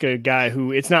Nebraska guy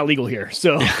who it's not legal here.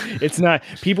 So it's not,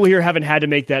 people here haven't had to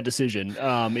make that decision.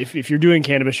 If you're doing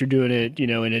cannabis, you're doing it,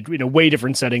 in a way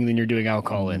different setting than you're doing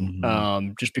alcohol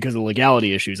in, just because of the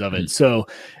legality issues of it. So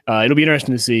it'll be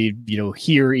interesting to see,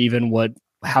 here even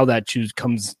how that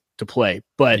comes to play.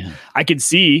 But I could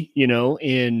see, in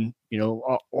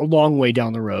a long way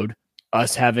down the road,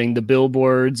 us having the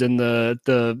billboards and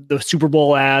the Super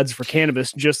Bowl ads for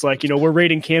cannabis, just like, we're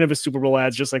rating cannabis Super Bowl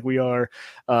ads, just like we are,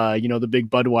 the big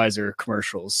Budweiser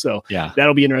commercials. So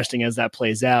that'll be interesting as that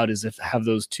plays out, is have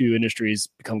those two industries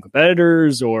become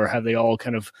competitors, or have they all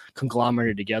kind of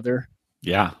conglomerated together?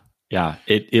 Yeah.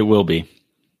 It will be.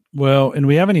 Well, and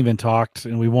we haven't even talked,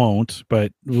 and we won't,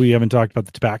 but we haven't talked about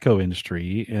the tobacco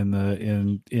industry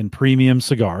in premium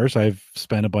cigars. I've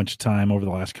spent a bunch of time over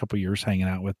the last couple of years hanging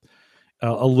out with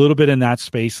a little bit in that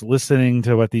space, listening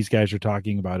to what these guys are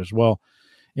talking about as well.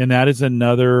 And that is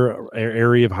another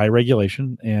area of high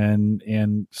regulation,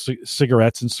 and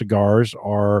cigarettes and cigars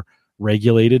are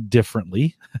regulated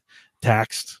differently,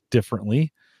 taxed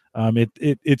differently.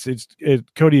 It's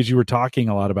Cody, as you were talking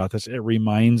a lot about this, it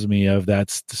reminds me of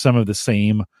some of the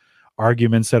same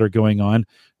arguments that are going on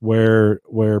where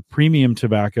premium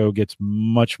tobacco gets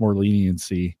much more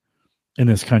leniency in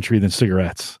this country than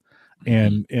cigarettes.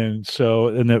 And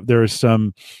there's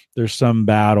some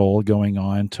battle going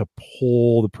on to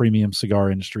pull the premium cigar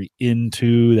industry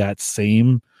into that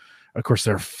same, of course,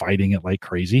 they're fighting it like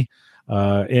crazy.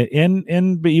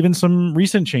 And even some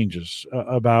recent changes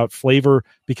about flavor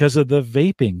because of the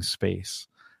vaping space.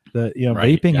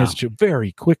 Vaping has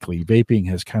very quickly. Vaping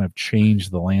has kind of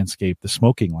changed the landscape, the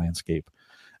smoking landscape,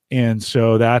 and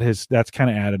so that's kind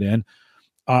of added in.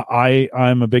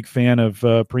 I'm a big fan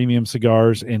of premium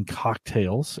cigars and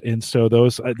cocktails, and so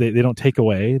those they don't take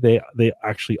away; they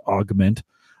actually augment.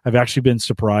 I've actually been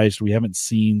surprised we haven't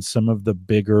seen some of the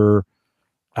bigger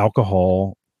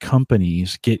alcohol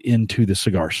companies get into the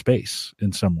cigar space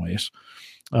in some ways.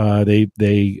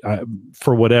 They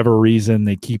for whatever reason,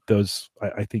 they keep those.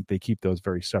 I think they keep those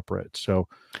very separate. So,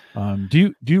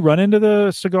 do you run into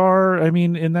the cigar? I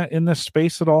mean, in this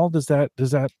space at all? Does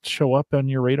that show up on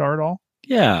your radar at all?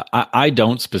 Yeah, I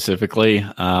don't specifically.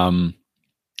 I'm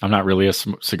not really a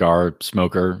cigar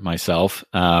smoker myself.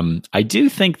 I do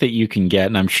think that you can get,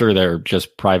 and I'm sure they're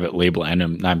just private label,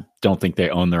 and I don't think they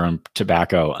own their own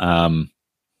tobacco.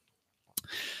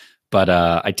 But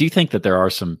I do think that there are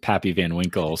some Pappy Van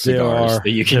Winkle cigars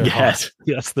that you can get.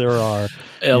 Yes, there are.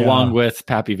 Along with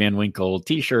Pappy Van Winkle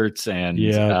t-shirts and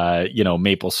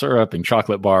maple syrup and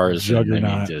chocolate bars.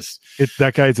 Juggernaut.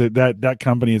 That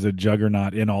company is a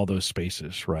juggernaut in all those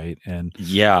spaces, right? And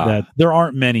that there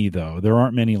aren't many though. There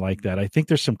aren't many like that. I think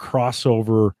there's some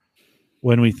crossover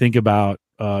when we think about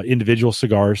individual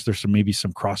cigars. There's maybe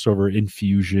some crossover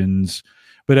infusions,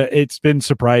 but it's been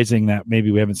surprising that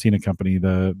maybe we haven't seen a company,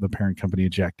 the parent company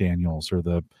of Jack Daniels, or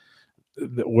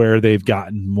where they've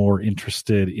gotten more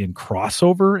interested in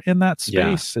crossover in that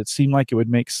space. It seemed like it would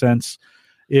make sense.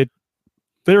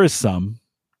 There is some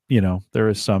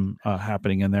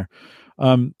happening in there.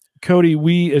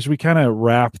 Cody, as we kind of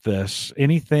wrap this,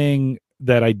 anything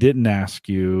that I didn't ask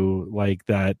you, like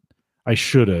that I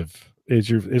should have,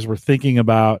 as we're thinking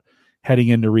about heading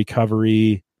into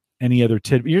recovery, any other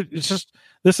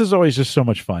this is always just so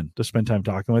much fun to spend time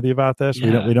talking with you about this.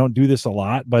 Yeah. We don't do this a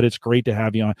lot, but it's great to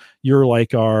have you on. You're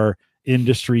like our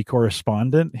industry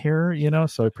correspondent here,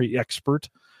 so pretty expert.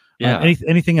 Yeah.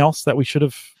 Anything else that we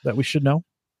should know?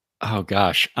 Oh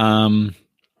gosh.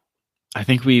 I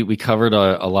think we covered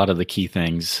a lot of the key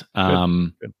things.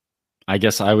 Good. I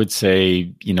guess I would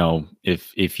say,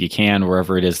 if you can,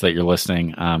 wherever it is that you're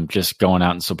listening, just going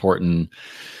out and supporting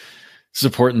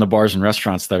the bars and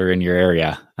restaurants that are in your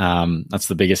area. That's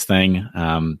the biggest thing.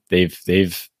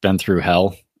 They've been through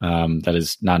hell. That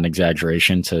is not an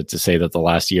exaggeration to say that the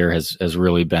last year has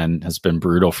really been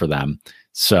brutal for them.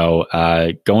 So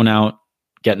going out,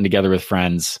 getting together with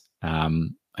friends,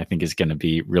 I think is going to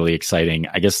be really exciting.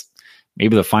 I guess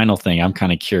maybe the final thing, I'm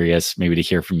kind of curious maybe to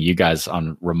hear from you guys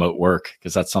on remote work,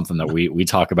 because that's something that we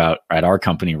talk about at our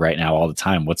company right now all the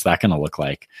time. What's that going to look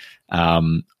like?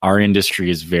 Our industry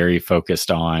is very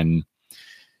focused on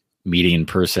meeting in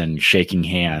person, shaking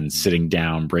hands, sitting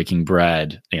down, breaking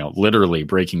bread, literally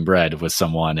breaking bread with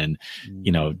someone, and,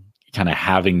 kind of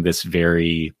having this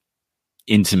very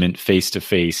intimate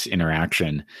face-to-face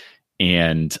interaction.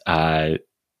 And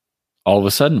all of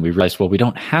a sudden we realized, well, we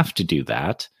don't have to do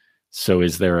that. So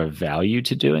is there a value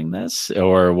to doing this,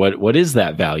 or what is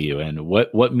that value, and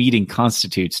what meeting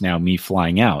constitutes now me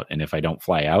flying out? And if I don't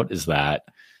fly out, is that,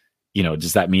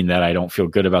 does that mean that I don't feel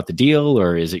good about the deal,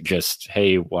 or is it just,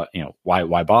 hey,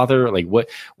 why bother? Like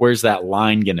where's that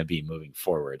line going to be moving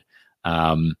forward?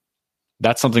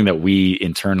 That's something that we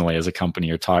internally as a company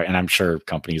are talking, and I'm sure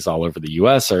companies all over the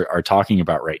US are talking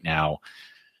about right now.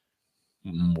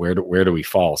 Where do we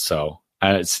fall? So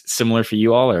it's similar for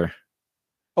you all, or?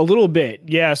 A little bit.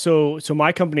 Yeah. So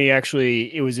my company,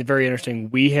 actually, it was very interesting.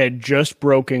 We had just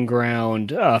broken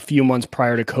ground a few months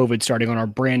prior to COVID starting on our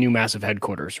brand new massive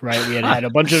headquarters, right? We had a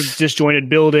bunch of disjointed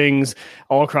buildings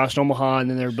all across Omaha, and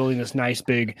then they were building this nice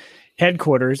big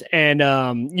headquarters. And,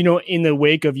 in the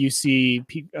wake of, you see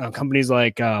companies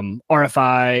like REI,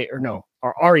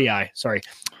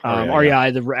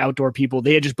 the outdoor people,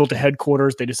 they had just built a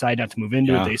headquarters. They decided not to move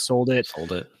into it. They sold it.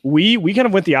 We kind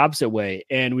of went the opposite way,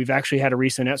 and we've actually had a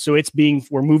recent, so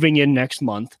we're moving in next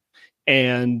month.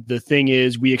 And the thing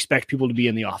is, we expect people to be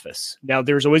in the office. Now,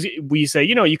 we say,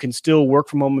 you can still work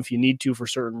from home if you need to for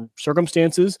certain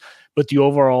circumstances, but the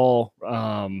overall,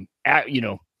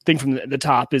 thing from the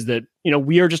top is that,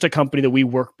 we are just a company that we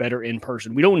work better in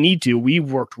person. We don't need to. We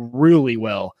worked really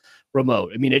well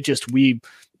remote. I mean, we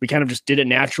kind of just did it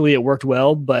naturally. It worked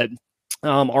well, but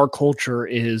our culture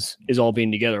is all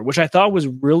being together, which I thought was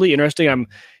really interesting.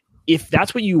 If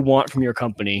that's what you want from your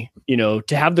company, to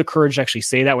have the courage to actually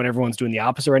say that when everyone's doing the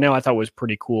opposite right now, I thought was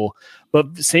pretty cool.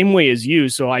 But the same way as you,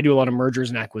 so I do a lot of mergers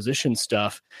and acquisition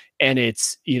stuff, and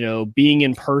it's, being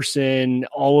in person,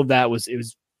 all of that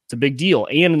it's a big deal.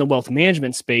 And in the wealth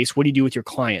management space, what do you do with your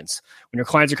clients? When your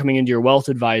clients are coming into your wealth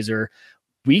advisor,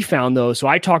 we found those. So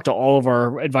I talked to all of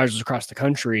our advisors across the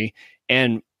country,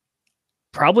 and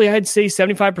probably I'd say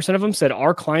 75% of them said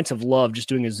our clients have loved just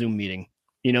doing a Zoom meeting,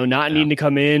 needing to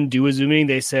come in, do a Zoom meeting.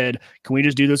 They said, can we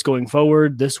just do this going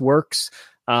forward? This works.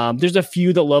 There's a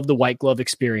few that love the white glove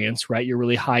experience, right? Your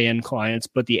really high end clients,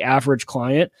 but the average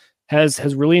client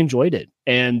has really enjoyed it.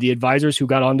 And the advisors who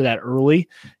got onto that early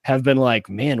have been like,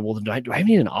 man, well, do I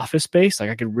need an office space? Like,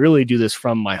 I could really do this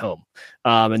from my home.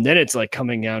 And then it's like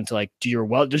coming down to like,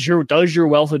 does your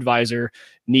wealth advisor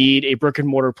need a brick and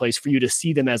mortar place for you to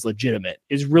see them as legitimate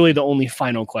is really the only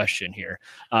final question here.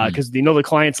 Because the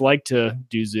clients like to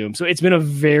do Zoom. So it's been a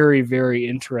very, very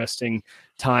interesting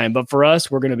time. But for us,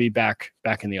 we're going to be back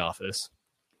in the office.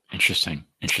 Interesting.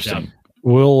 Yeah.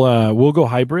 We'll go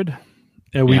hybrid.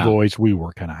 And we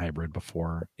were kind of hybrid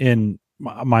before. And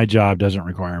my job doesn't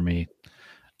require me,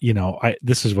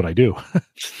 this is what I do.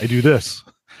 I do this.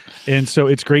 And so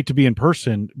it's great to be in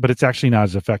person, but it's actually not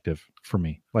as effective for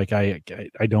me. Like I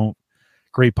don't,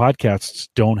 great podcasts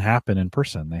don't happen in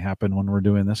person. They happen when we're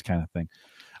doing this kind of thing.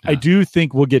 Yeah. I do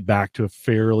think we'll get back to a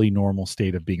fairly normal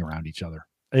state of being around each other.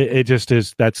 It just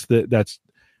is.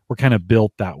 We're kind of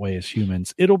built that way as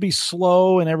humans. It'll be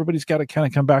slow and everybody's got to kind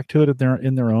of come back to it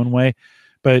in their own way.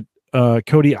 But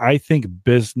Cody, I think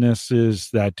businesses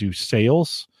that do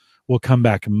sales will come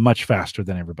back much faster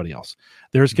than everybody else.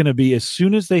 There's going to be, as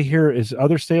soon as they hear, as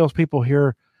other salespeople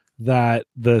hear that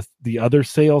the other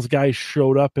sales guy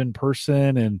showed up in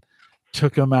person and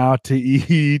took them out to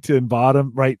eat and bought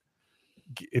them, right?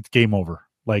 It's game over.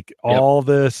 Like all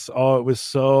this, it was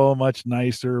so much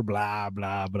nicer, blah,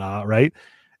 blah, blah, right?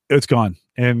 It's gone.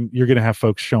 And you're going to have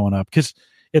folks showing up because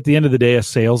at the end of the day, a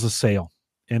sale's a sale.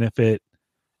 And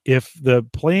if the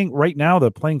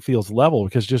playing field's level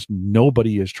because just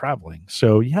nobody is traveling.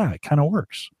 So yeah, it kind of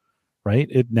works, right?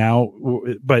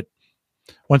 But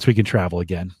once we can travel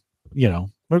again,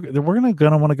 we're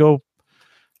gonna want to go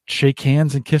shake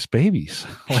hands and kiss babies.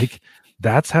 Like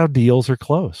that's how deals are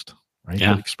closed, right?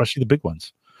 Yeah. Especially the big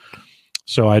ones.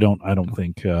 So I don't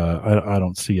think I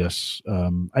don't see us.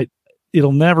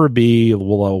 It'll never be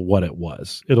what it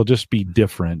was. It'll just be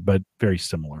different, but very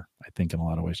similar, I think, in a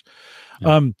lot of ways.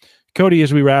 Yeah. Cody,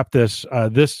 as we wrap this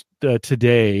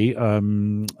today,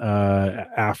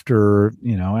 after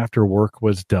work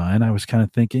was done, I was kind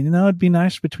of thinking, it'd be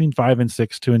nice between 5 and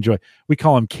 6 to enjoy. We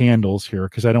call them candles here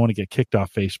because I don't want to get kicked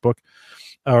off Facebook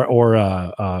or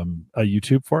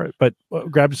YouTube for it. But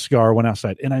grabbed a cigar, went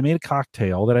outside, and I made a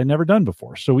cocktail that I'd never done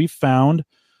before. So we found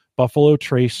Buffalo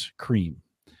Trace Cream.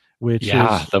 Which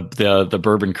is the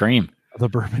bourbon cream. The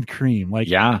bourbon cream. Like,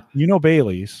 yeah.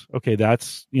 Bailey's. Okay,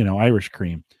 that's, Irish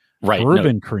cream. Right.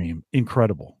 Bourbon cream.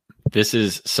 Incredible. This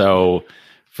is, so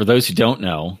for those who don't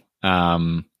know,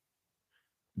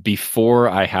 before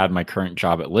I had my current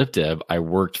job at LipDib, I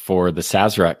worked for the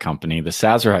Sazerac Company. The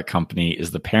Sazerac Company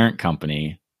is the parent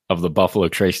company of the Buffalo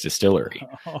Trace Distillery.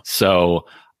 Oh. So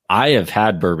I have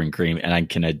had bourbon cream and I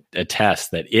can attest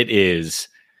that it is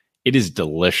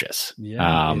delicious.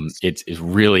 Yeah, it's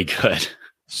really good.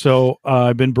 So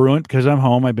I've been brewing because I'm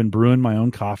home. I've been brewing my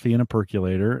own coffee in a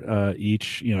percolator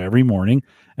every morning,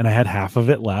 and I had half of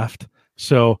it left.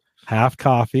 So half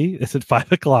coffee. It's at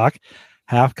 5:00.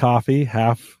 Half coffee,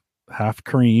 half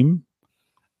cream.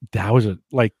 That was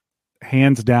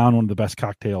hands down one of the best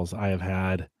cocktails I have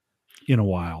had in a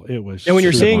while. It was. And when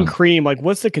you're saying cream, like,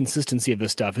 what's the consistency of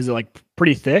this stuff? Is it like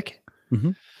pretty thick?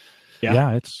 Mm-hmm.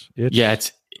 Yeah,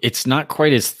 it's not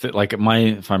quite as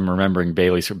if I'm remembering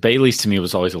Bailey's. Bailey's to me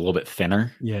was always a little bit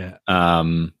thinner. Yeah.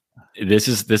 This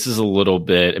is a little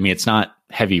bit. I mean, it's not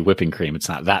heavy whipping cream. It's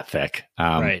not that thick.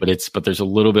 Right. But there's a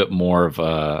little bit more of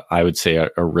I would say a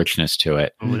richness to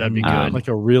it. Oh, that'd be good. Like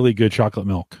a really good chocolate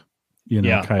milk. Kind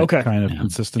of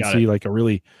consistency. Like a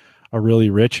really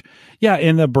rich. Yeah,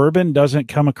 and the bourbon doesn't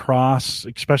come across,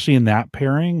 especially in that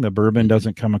pairing. The bourbon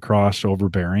doesn't come across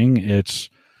overbearing. It's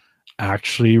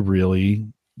actually really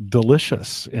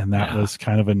delicious, and that was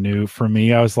kind of a new for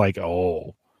me. I was like,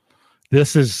 oh,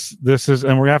 this is and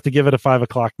we're gonna have to give it a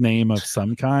 5:00 name of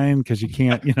some kind because you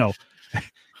can't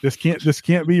this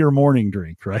can't be your morning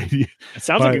drink, right? It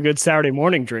sounds like a good Saturday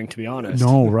morning drink, to be honest.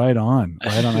 No, right on.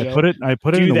 I put it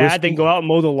in that, then go out and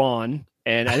mow the lawn.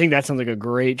 And I think that sounds like a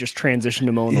great just transition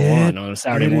to mowing the lawn on a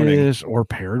Saturday morning. Or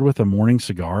paired with a morning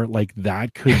cigar, like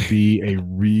that could be a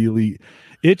really.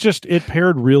 It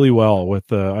paired really well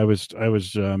with I had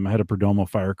a Perdomo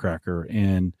firecracker,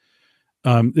 and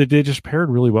they just paired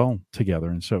really well together,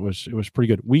 and so it was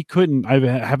pretty good. I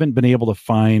haven't been able to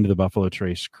find the Buffalo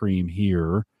Trace cream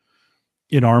here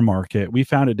in our market. We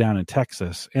found it down in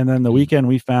Texas, and then the weekend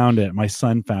we found it. My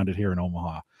son found it here in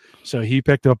Omaha, so he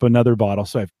picked up another bottle.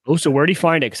 So so where do you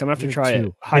find it? Because I'm gonna have to try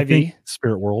it. Hy-Vee?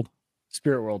 Spirit World.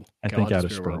 I think out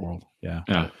of Spirit World.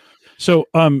 Yeah. So,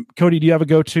 Cody, do you have a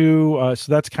go-to?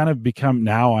 So that's kind of become,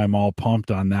 now I'm all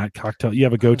pumped on that cocktail. You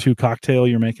have a go-to cocktail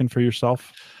you're making for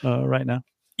yourself right now?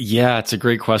 Yeah, it's a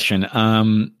great question.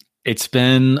 It's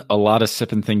been a lot of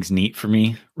sipping things neat for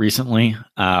me recently.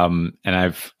 And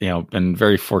I've, been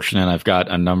very fortunate. I've got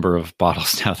a number of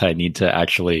bottles now that I need to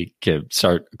actually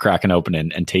start cracking open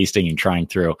and tasting and trying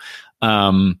through.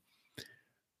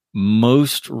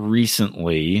 Most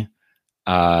recently,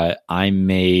 I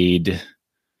made...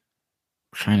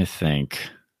 trying to think.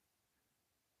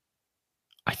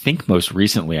 I think most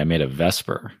recently I made a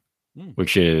Vesper,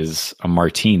 which is a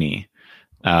martini.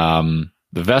 The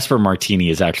Vesper martini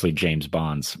is actually James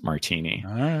Bond's martini.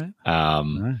 All right.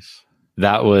 Nice.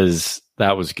 That was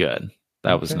good.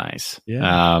 That was nice.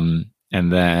 Yeah.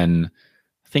 And then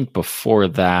I think before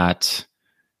that,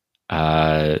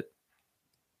 why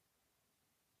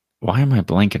am I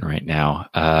blanking right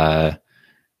now?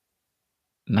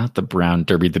 Not the brown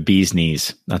derby, the bee's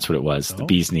knees. That's what it was. The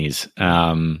bee's knees.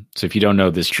 So if you don't know,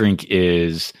 this drink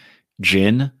is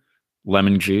gin,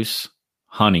 lemon juice,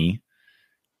 honey,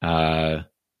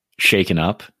 shaken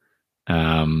up.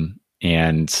 And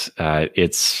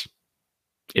it's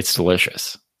It's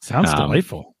delicious. Sounds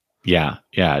delightful. Yeah.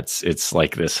 It's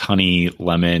like this honey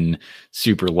lemon,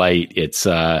 super light. It's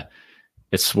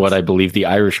what I believe the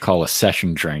Irish call a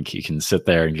session drink. You can sit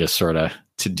there and just sort of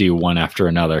to do one after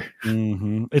another.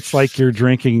 Mm-hmm. It's like you're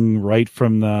drinking right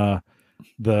from the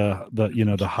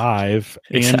hive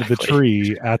and the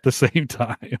tree at the same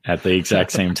time. At the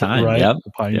exact same time, right? Yep.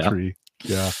 The pine tree.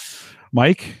 Yeah.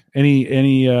 Mike,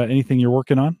 anything you're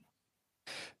working on?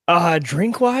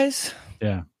 Drink wise?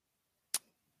 Yeah.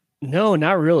 No,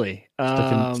 not really.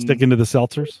 Sticking to the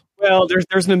seltzers. Well,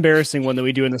 there's an embarrassing one that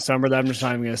we do in the summer that I'm just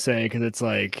not even going to say because it's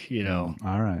like, All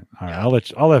right. I'll let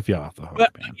you off the hook.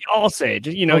 But I'll say it,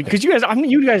 because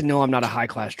you guys know I'm not a high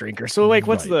class drinker. So like,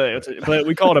 but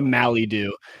we call it a Mally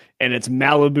Dew, and it's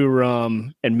Malibu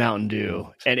rum and Mountain Dew,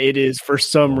 and it is for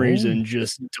some reason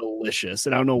just delicious.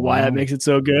 And I don't know why that makes it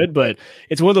so good, but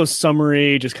it's one of those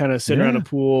summery, just kind of sitting around a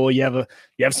pool. You have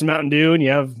some Mountain Dew and you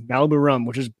have Malibu rum,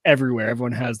 which is everywhere.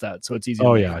 Everyone has that, so it's easy.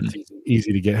 It's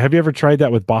easy to get. Have you ever tried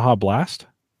that with Baja Blast?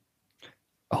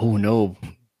 Oh no,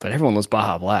 but everyone loves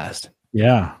Baja Blast.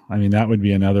 Yeah, I mean that'd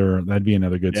be another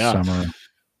good summer.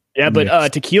 Yeah,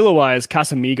 but tequila wise,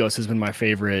 Casamigos has been my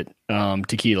favorite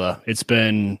tequila. It's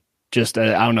been just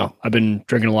I don't know. I've been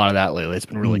drinking a lot of that lately. It's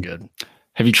been really good.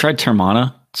 Have you tried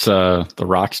Termana? It's the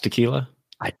Rocks tequila.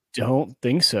 I don't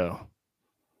think so.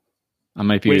 I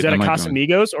might be. Wait, is that a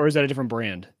Casamigos or is that a different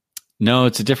brand? No,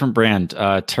 it's a different brand.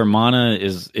 Termana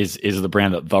is the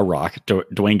brand that The Rock,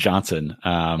 Dwayne Johnson.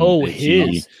 I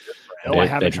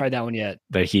haven't tried that one yet.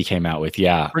 That he came out with.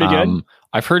 Yeah, pretty good.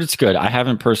 I've heard it's good. I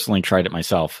haven't personally tried it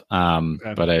myself,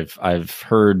 but I've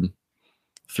heard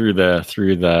through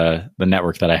the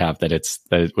network that I have that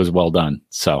it was well done.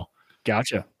 So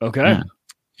gotcha. Okay,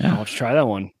 yeah. I'll try that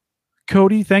one.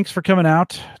 Cody, thanks for coming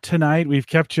out tonight. We've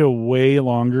kept you way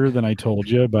longer than I told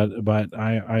you, but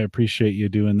I appreciate you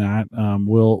doing that.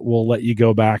 We'll let you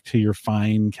go back to your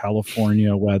fine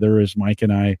California weather as Mike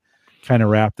and I kind of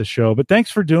wrap the show. But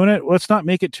thanks for doing it. Let's not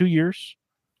make it 2 years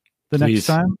next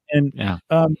time. And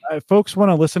folks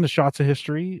want to listen to Shots of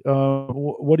History.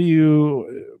 What are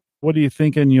you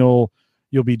thinking you'll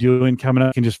be doing coming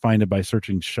up? You can just find it by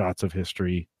searching Shots of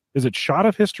History. Is it Shot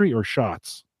of History or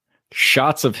Shots?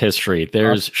 Shots of History.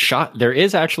 There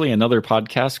is actually another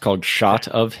podcast called Shot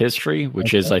of History,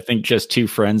 which is I think just two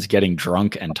friends getting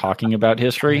drunk and talking about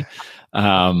history.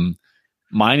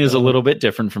 Mine is a little bit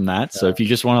different from that. So if you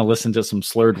just want to listen to some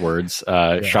slurred words,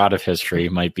 Shot of History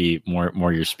might be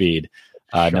more your speed.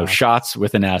 No, Shots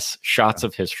with an S, Shots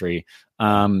of History.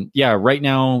 Right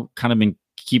now kind of been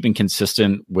keeping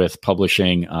consistent with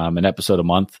publishing an episode a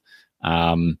month.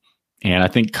 And I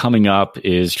think coming up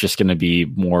is just going to be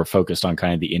more focused on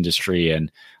kind of the industry.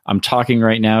 And I'm talking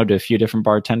right now to a few different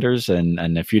bartenders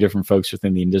and a few different folks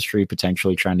within the industry,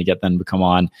 potentially trying to get them to come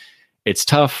on. It's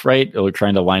tough, right? We're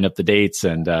trying to line up the dates.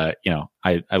 And, I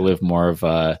live more of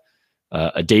a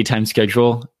daytime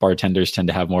schedule. Bartenders tend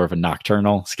to have more of a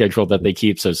nocturnal schedule that they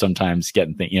keep. So sometimes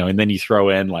getting things, and then you throw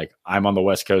in like I'm on the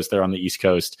West Coast, they're on the East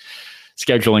Coast.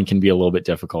 Scheduling can be a little bit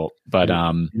difficult, but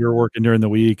you're working during the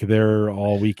week. They're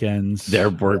all weekends.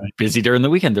 They're busy during the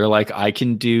weekend. They're like, I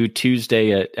can do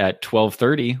Tuesday at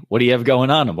 12:30. What do you have going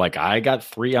on? I'm like, I got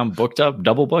 3. I'm booked up,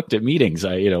 double booked at meetings.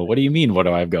 What do you mean? What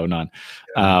do I have going on?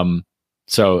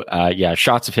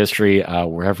 Shots of History.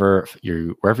 Wherever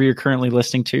you're currently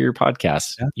listening to your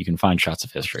podcast, you can find Shots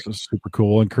of History. That's super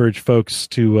cool. Encourage folks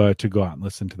to go out and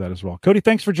listen to that as well. Cody,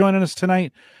 thanks for joining us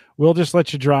tonight. We'll just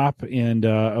let you drop, and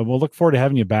we'll look forward to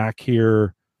having you back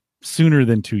here sooner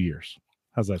than 2 years.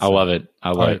 How's that sound? I love it.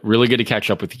 It. Really good to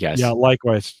catch up with you guys. Yeah,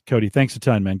 likewise, Cody. Thanks a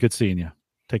ton, man. Good seeing you.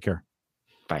 Take care.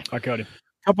 Bye. Bye, Cody.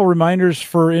 A couple reminders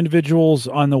for individuals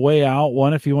on the way out.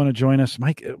 One, if you want to join us,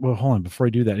 Mike. Well, hold on. Before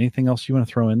I do that, anything else you want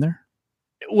to throw in there?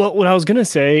 Well, what I was going to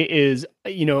say is,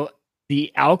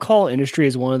 the alcohol industry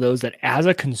is one of those that as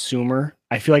a consumer,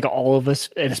 I feel like all of us,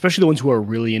 and especially the ones who are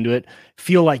really into it,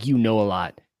 feel like a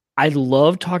lot. I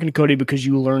love talking to Cody because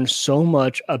you learn so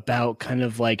much about kind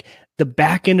of like the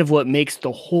back end of what makes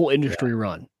the whole industry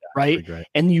run, right?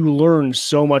 And you learn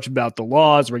so much about the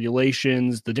laws,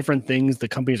 regulations, the different things the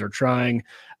companies are trying.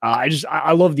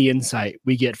 I love the insight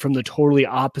we get from the totally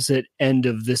opposite end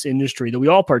of this industry that we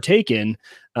all partake in,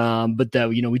 but that,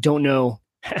 we don't know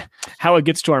how it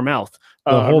gets to our mouth.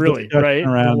 Really, right?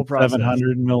 Around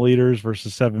 700 milliliters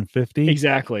versus 750.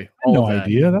 Exactly. No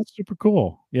idea. That's super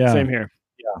cool. Yeah. Same here.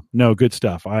 Yeah, no, good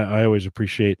stuff. I always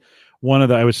appreciate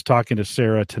I was talking to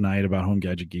Sarah tonight about Home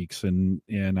Gadget Geeks, and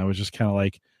I was just kind of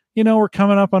like, we're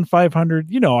coming up on 500.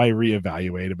 I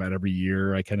reevaluate about every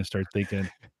year. I kind of start thinking,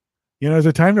 is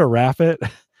it time to wrap it?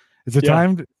 Is it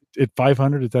time at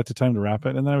 500? Is that the time to wrap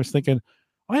it? And then I was thinking,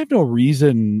 I have no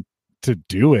reason to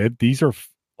do it.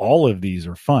 All of these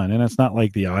are fun. And it's not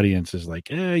like the audience is like,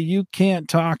 you can't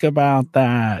talk about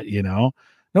that.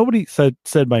 Nobody said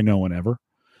by no one ever.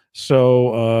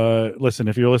 So listen,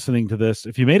 if you're listening to this,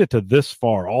 if you made it to this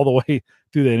far, all the way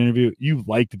through that interview, you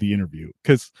liked the interview,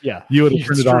 because you would have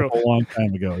turned it off a long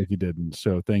time ago if you didn't.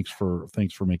 So thanks for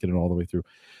making it all the way through.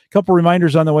 A couple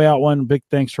reminders on the way out. One, big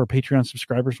thanks to our Patreon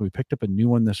subscribers. We picked up a new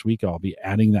one this week. I'll be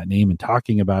adding that name and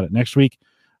talking about it next week.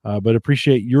 But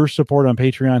appreciate your support on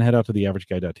Patreon. Head out to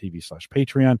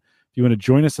theaverageguy.tv/Patreon. If you want to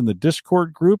join us in the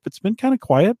Discord group, it's been kind of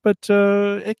quiet, but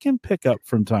it can pick up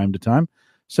from time to time.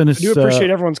 I do appreciate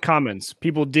everyone's comments.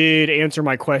 People did answer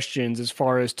my questions as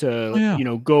far as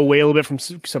to, go away a little bit from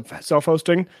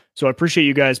self-hosting. So I appreciate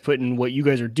you guys putting what you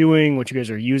guys are doing, what you guys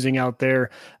are using out there.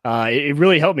 It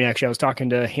really helped me, actually. I was talking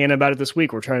to Hannah about it this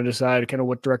week. We're trying to decide kind of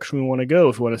what direction we want to go,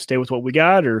 if we want to stay with what we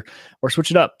got or switch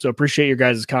it up. So appreciate your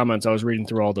guys' comments. I was reading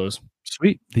through all those.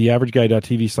 Sweet.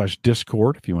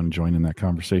 theaverageguy.tv/Discord if you want to join in that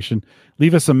conversation.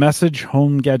 Leave us a message,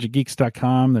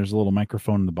 homegadgetgeeks.com. There's a little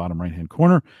microphone in the bottom right-hand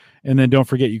corner. And then don't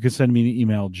forget, you can send me an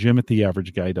email,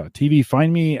 jim@theaverageguy.tv.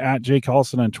 Find me at Jay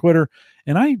Collison on Twitter.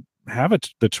 And I have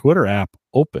the Twitter app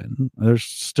open. There's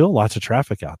still lots of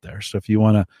traffic out there. So if you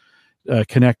want to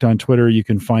connect on Twitter, you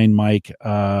can find Mike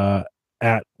at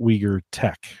Uyghur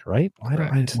Tech, right? Why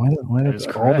did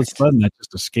all of a sudden that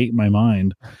just escaped my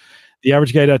mind?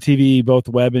 TheAverageGuy.tv, both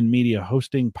web and media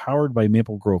hosting, powered by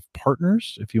Maple Grove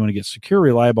Partners. If you want to get secure,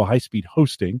 reliable, high-speed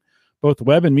hosting, both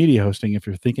web and media hosting, if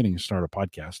you're thinking to start a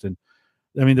podcast. And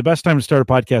I mean, the best time to start a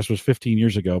podcast was 15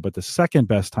 years ago, but the second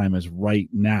best time is right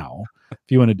now. If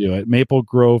you want to do it,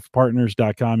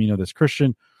 maplegrovepartners.com. You know this,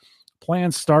 Christian.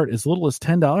 Plans start as little as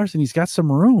 $10, and he's got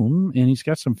some room, and he's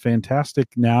got some fantastic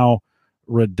now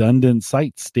redundant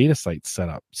data sites set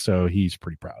up. So he's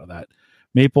pretty proud of that.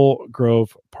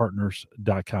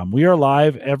 maplegrovepartners.com. We are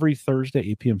live every Thursday,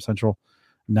 8 p.m. Central,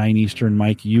 9 Eastern.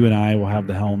 Mike, you and I will have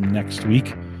the helm next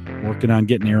week, working on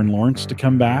getting Aaron Lawrence to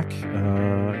come back.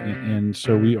 And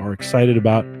so we are excited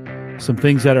about some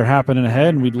things that are happening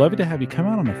ahead. And we'd love to have you come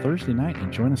out on a Thursday night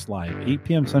and join us live, 8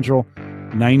 p.m. Central,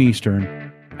 9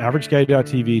 Eastern,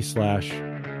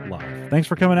 averageguy.tv/live. Thanks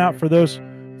for coming out. For those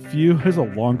few, it was a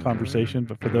long conversation,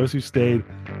 but for those who stayed,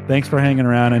 thanks for hanging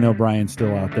around. I know Brian's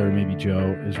still out there, maybe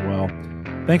Joe as well.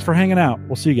 Thanks for hanging out.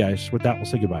 We'll see you guys. With that, we'll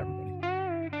say goodbye, everybody.